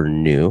for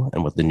new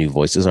and what the new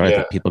voices are. I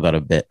think people got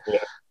a bit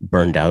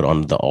burned out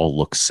on the all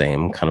look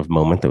same kind of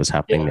moment that was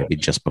happening maybe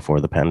just before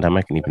the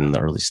pandemic and even in the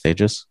early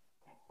stages.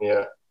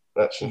 Yeah,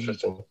 that's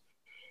interesting.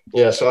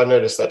 Yeah, so I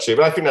noticed that too.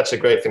 But I think that's a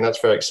great thing. That's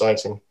very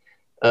exciting.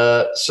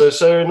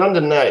 So in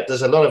London now,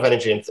 there's a lot of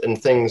energy in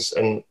things,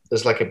 and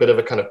there's like a bit of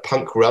a kind of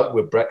punk rub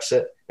with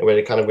Brexit, where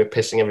we're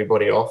pissing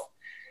everybody off.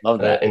 Love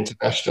that.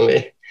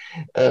 Internationally.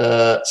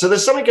 So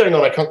there's something going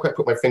on. I can't quite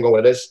put my finger on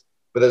what it is,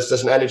 but there's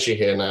an energy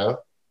here now,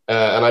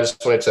 and I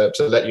just wanted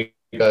to let you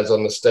guys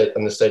on the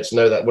States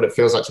know that what it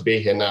feels like to be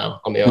here now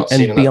on the art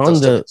scene. And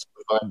beyond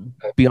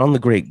beyond the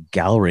great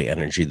gallery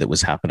energy that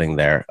was happening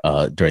there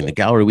during the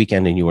gallery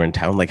weekend, and you were in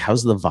town, like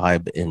how's the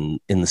vibe in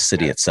the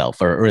city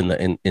itself, or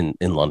in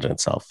London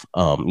itself?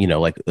 You know,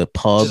 like the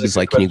pubs,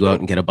 like can you go out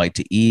and get a bite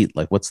to eat?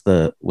 Like what's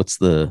the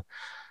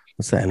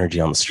energy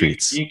on the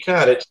streets? You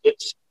can.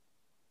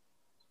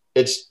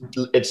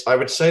 It's I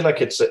would say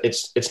like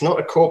it's not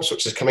a corpse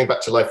which is coming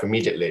back to life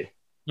immediately.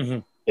 Mm-hmm.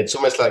 It's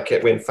almost like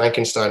when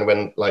Frankenstein,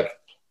 when like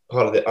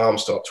part of the arm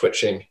start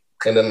twitching,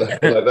 and then like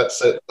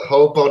that's it. The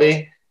whole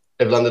body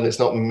of London is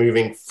not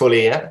moving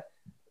fully yet,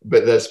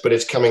 but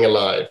it's coming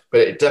alive.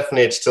 But it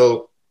definitely, it's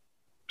still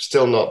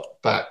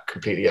not back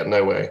completely yet.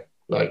 No way.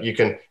 Like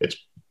it's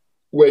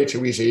way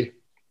too easy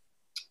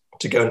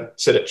to go and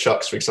sit at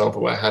Chuck's, for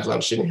example, where I had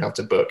lunch, didn't have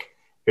to book.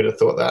 Who'd have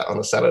thought that on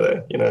a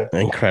Saturday, you know?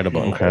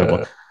 Incredible.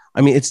 I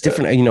mean, it's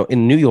different. You know,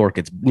 in New York,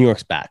 New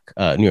York's back.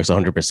 New York's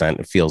 100%.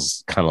 It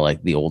feels kind of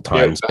like the old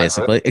times,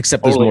 basically. Right?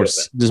 Except there's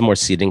more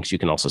seating, because you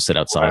can also sit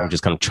outside, which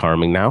is kind of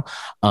charming now.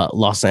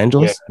 Los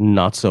Angeles,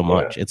 not so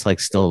much. It's like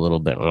still a little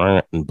bit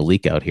and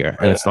bleak out here,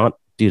 and it's not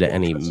due to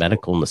any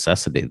medical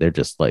necessity. They're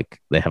just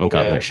like they haven't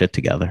gotten their shit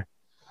together.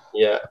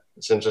 Yeah,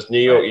 it's just New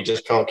York. You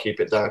just can't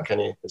keep it down, can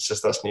you? It's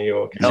just that's New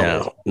York.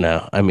 No.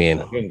 I mean,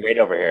 it's doing great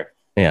over here.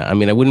 Yeah, I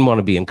mean, I wouldn't want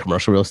to be in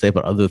commercial real estate,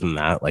 but other than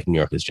that, like New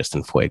York is just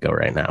in fuego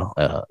right now,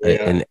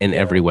 in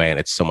every way, and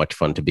it's so much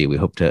fun to be. We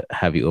hope to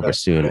have you over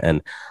soon,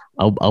 and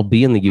I'll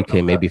be in the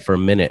UK maybe for a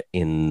minute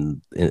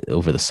in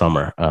over the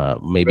summer,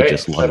 maybe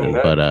just London,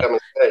 but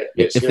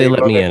if they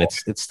let me in,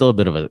 it's still a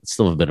bit of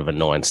an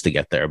annoyance to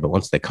get there, but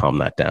once they calm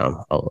that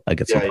down, I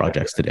get some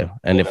projects to do,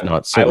 and if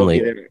not,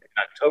 certainly I will be there in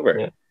October.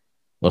 Yeah.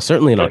 Well,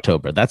 certainly in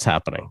October, that's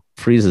happening.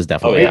 Freeze is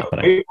definitely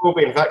happening. We've all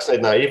been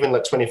vaccinated now. Even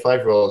like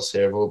 25-year-olds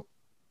here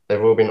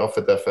they've all been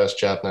offered their first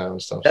jab now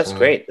and stuff. That's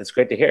great. That's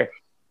great to hear.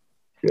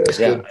 Yeah, it's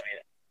good.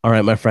 All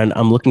right, my friend.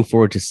 I'm looking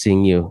forward to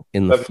seeing you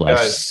in the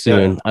flesh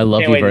soon. I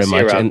love you very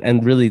much.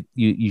 And really,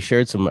 you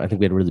shared some, I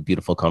think we had a really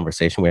beautiful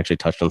conversation. We actually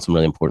touched on some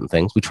really important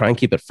things. We try and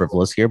keep it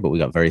frivolous here, but we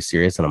got very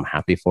serious, and I'm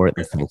happy for it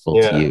and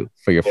thankful to you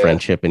for your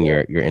friendship and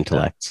your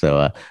intellect.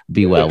 So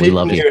be well. We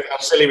love you. How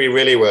silly we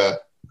really were.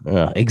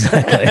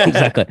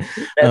 Exactly.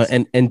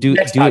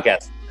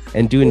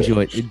 And do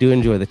enjoy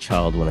the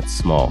child when it's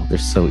small. They're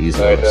so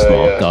easy when it's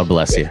small. God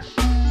bless you.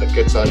 It's a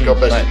good time. God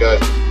bless you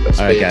guys.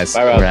 All right, guys.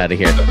 We're out of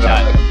here.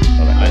 Bye.